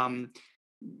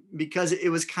 because it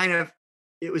was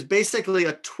basically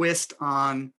a twist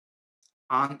on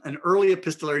an early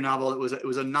epistolary novel. It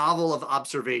was a novel of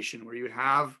observation where you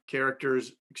have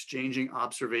characters exchanging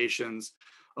observations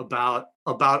about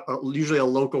usually a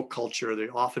local culture.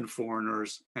 They're often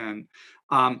foreigners, and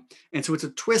so it's a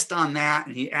twist on that,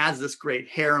 and he adds this great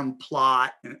harem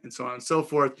plot and so on and so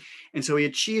forth, and so he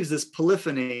achieves this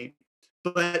polyphony.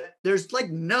 But there's like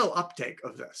no uptake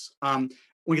of this.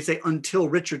 We could say until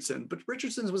Richardson, but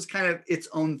Richardson's was kind of its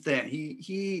own thing.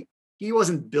 He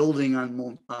wasn't building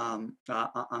on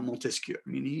Montesquieu. I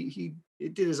mean, he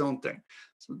did his own thing.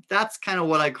 So that's kind of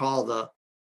what I call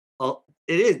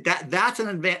that's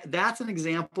an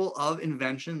example of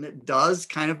invention that does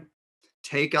kind of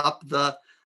take up the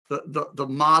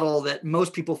model that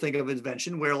most people think of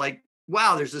invention, where like,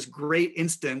 wow, there's this great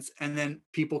instance and then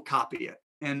people copy it.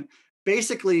 And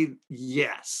basically,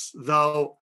 yes,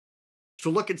 though, to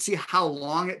look and see how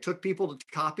long it took people to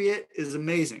copy it is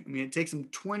amazing. I mean, it takes them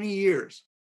 20 years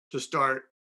to start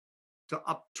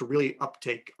to really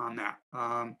uptake on that.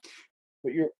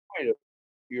 But your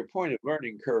point of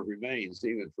learning curve remains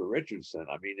even for Richardson.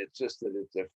 I mean, it's just that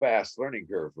it's a fast learning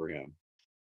curve for him.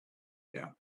 Yeah.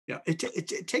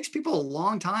 It takes people a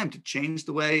long time to change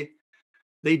the way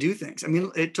they do things. I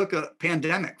mean, it took a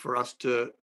pandemic for us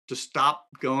to stop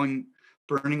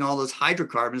burning all those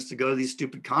hydrocarbons to go to these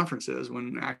stupid conferences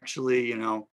when actually, you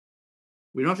know,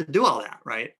 we don't have to do all that,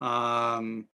 right?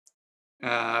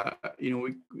 You know,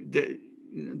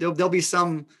 there'll be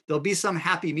some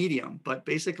happy medium, but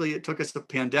basically it took us the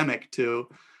pandemic to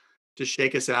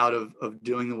shake us out of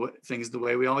doing things the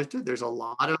way we always did. There's a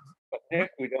lot of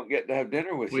Nick, we don't get to have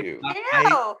dinner with you. I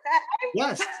know.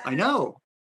 Yes, I know.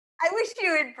 I wish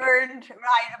you had burned.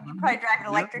 Right, you probably drive an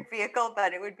electric vehicle,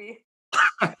 but it would be.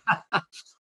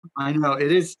 I know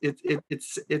it is.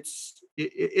 It's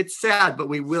sad, but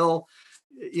we will.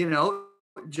 You know,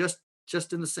 just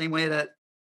in the same way that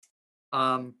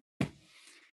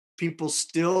people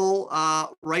still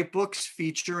write books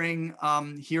featuring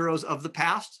heroes of the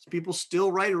past. People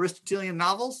still write Aristotelian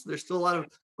novels. There's still a lot of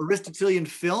Aristotelian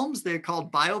films. They're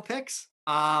called biopics.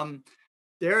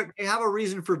 They have a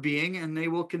reason for being, and they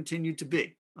will continue to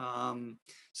be.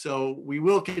 So we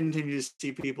will continue to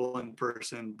see people in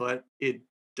person, but it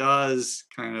does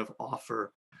kind of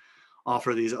offer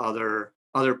these other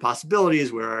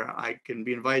possibilities where I can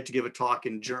be invited to give a talk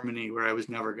in Germany where I was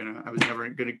never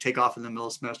gonna take off in the middle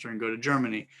of the semester and go to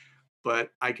Germany, but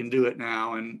I can do it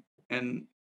now, and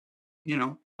you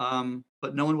know,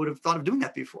 but no one would have thought of doing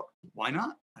that before. Why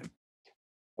not?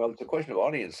 Well, it's a question of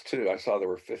audience too. I saw there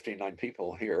were 59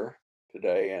 people here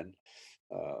today, and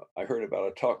I heard about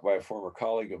a talk by a former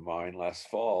colleague of mine last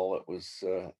fall. It was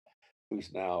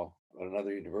who's now at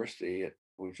another university,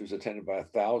 which was attended by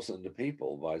 1,000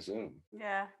 people by Zoom.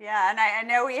 Yeah, and I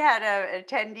know we had an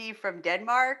attendee from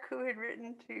Denmark who had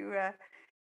written to,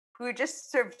 who had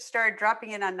just sort of started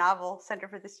dropping in on Center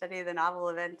for the Study of the Novel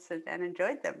events and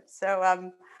enjoyed them.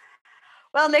 So,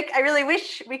 well, Nick, I really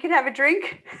wish we could have a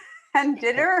drink and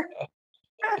dinner.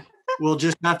 We'll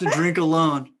just have to drink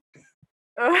alone.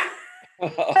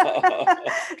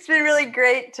 It's been really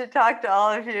great to talk to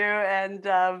all of you,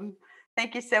 and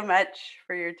thank you so much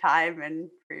for your time and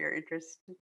for your interest.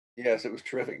 Yes, it was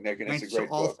terrific, Nick, and Thanks it's a great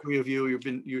to all book. three of you.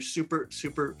 You're super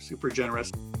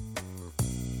generous.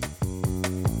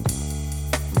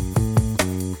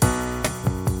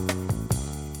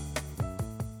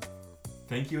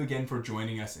 Thank you again for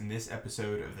joining us in this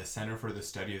episode of the Center for the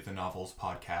Study of the Novels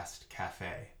podcast,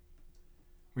 Cafe.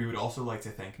 We would also like to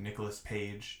thank Nicholas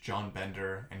Page, John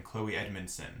Bender, and Chloe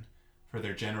Edmondson for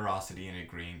their generosity in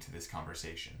agreeing to this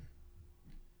conversation.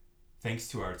 Thanks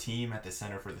to our team at the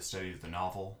Center for the Study of the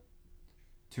Novel,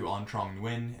 to An Trong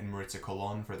Nguyen and Maritza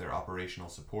Colon for their operational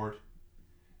support,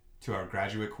 to our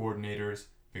graduate coordinators,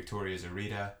 Victoria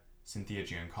Zarita, Cynthia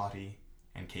Giancotti,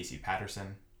 and Casey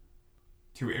Patterson,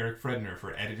 to Eric Fredner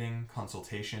for editing,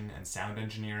 consultation, and sound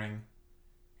engineering,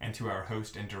 and to our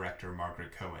host and director,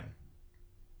 Margaret Cohen.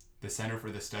 The Center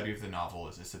for the Study of the Novel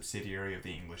is a subsidiary of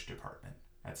the English Department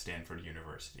at Stanford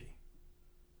University.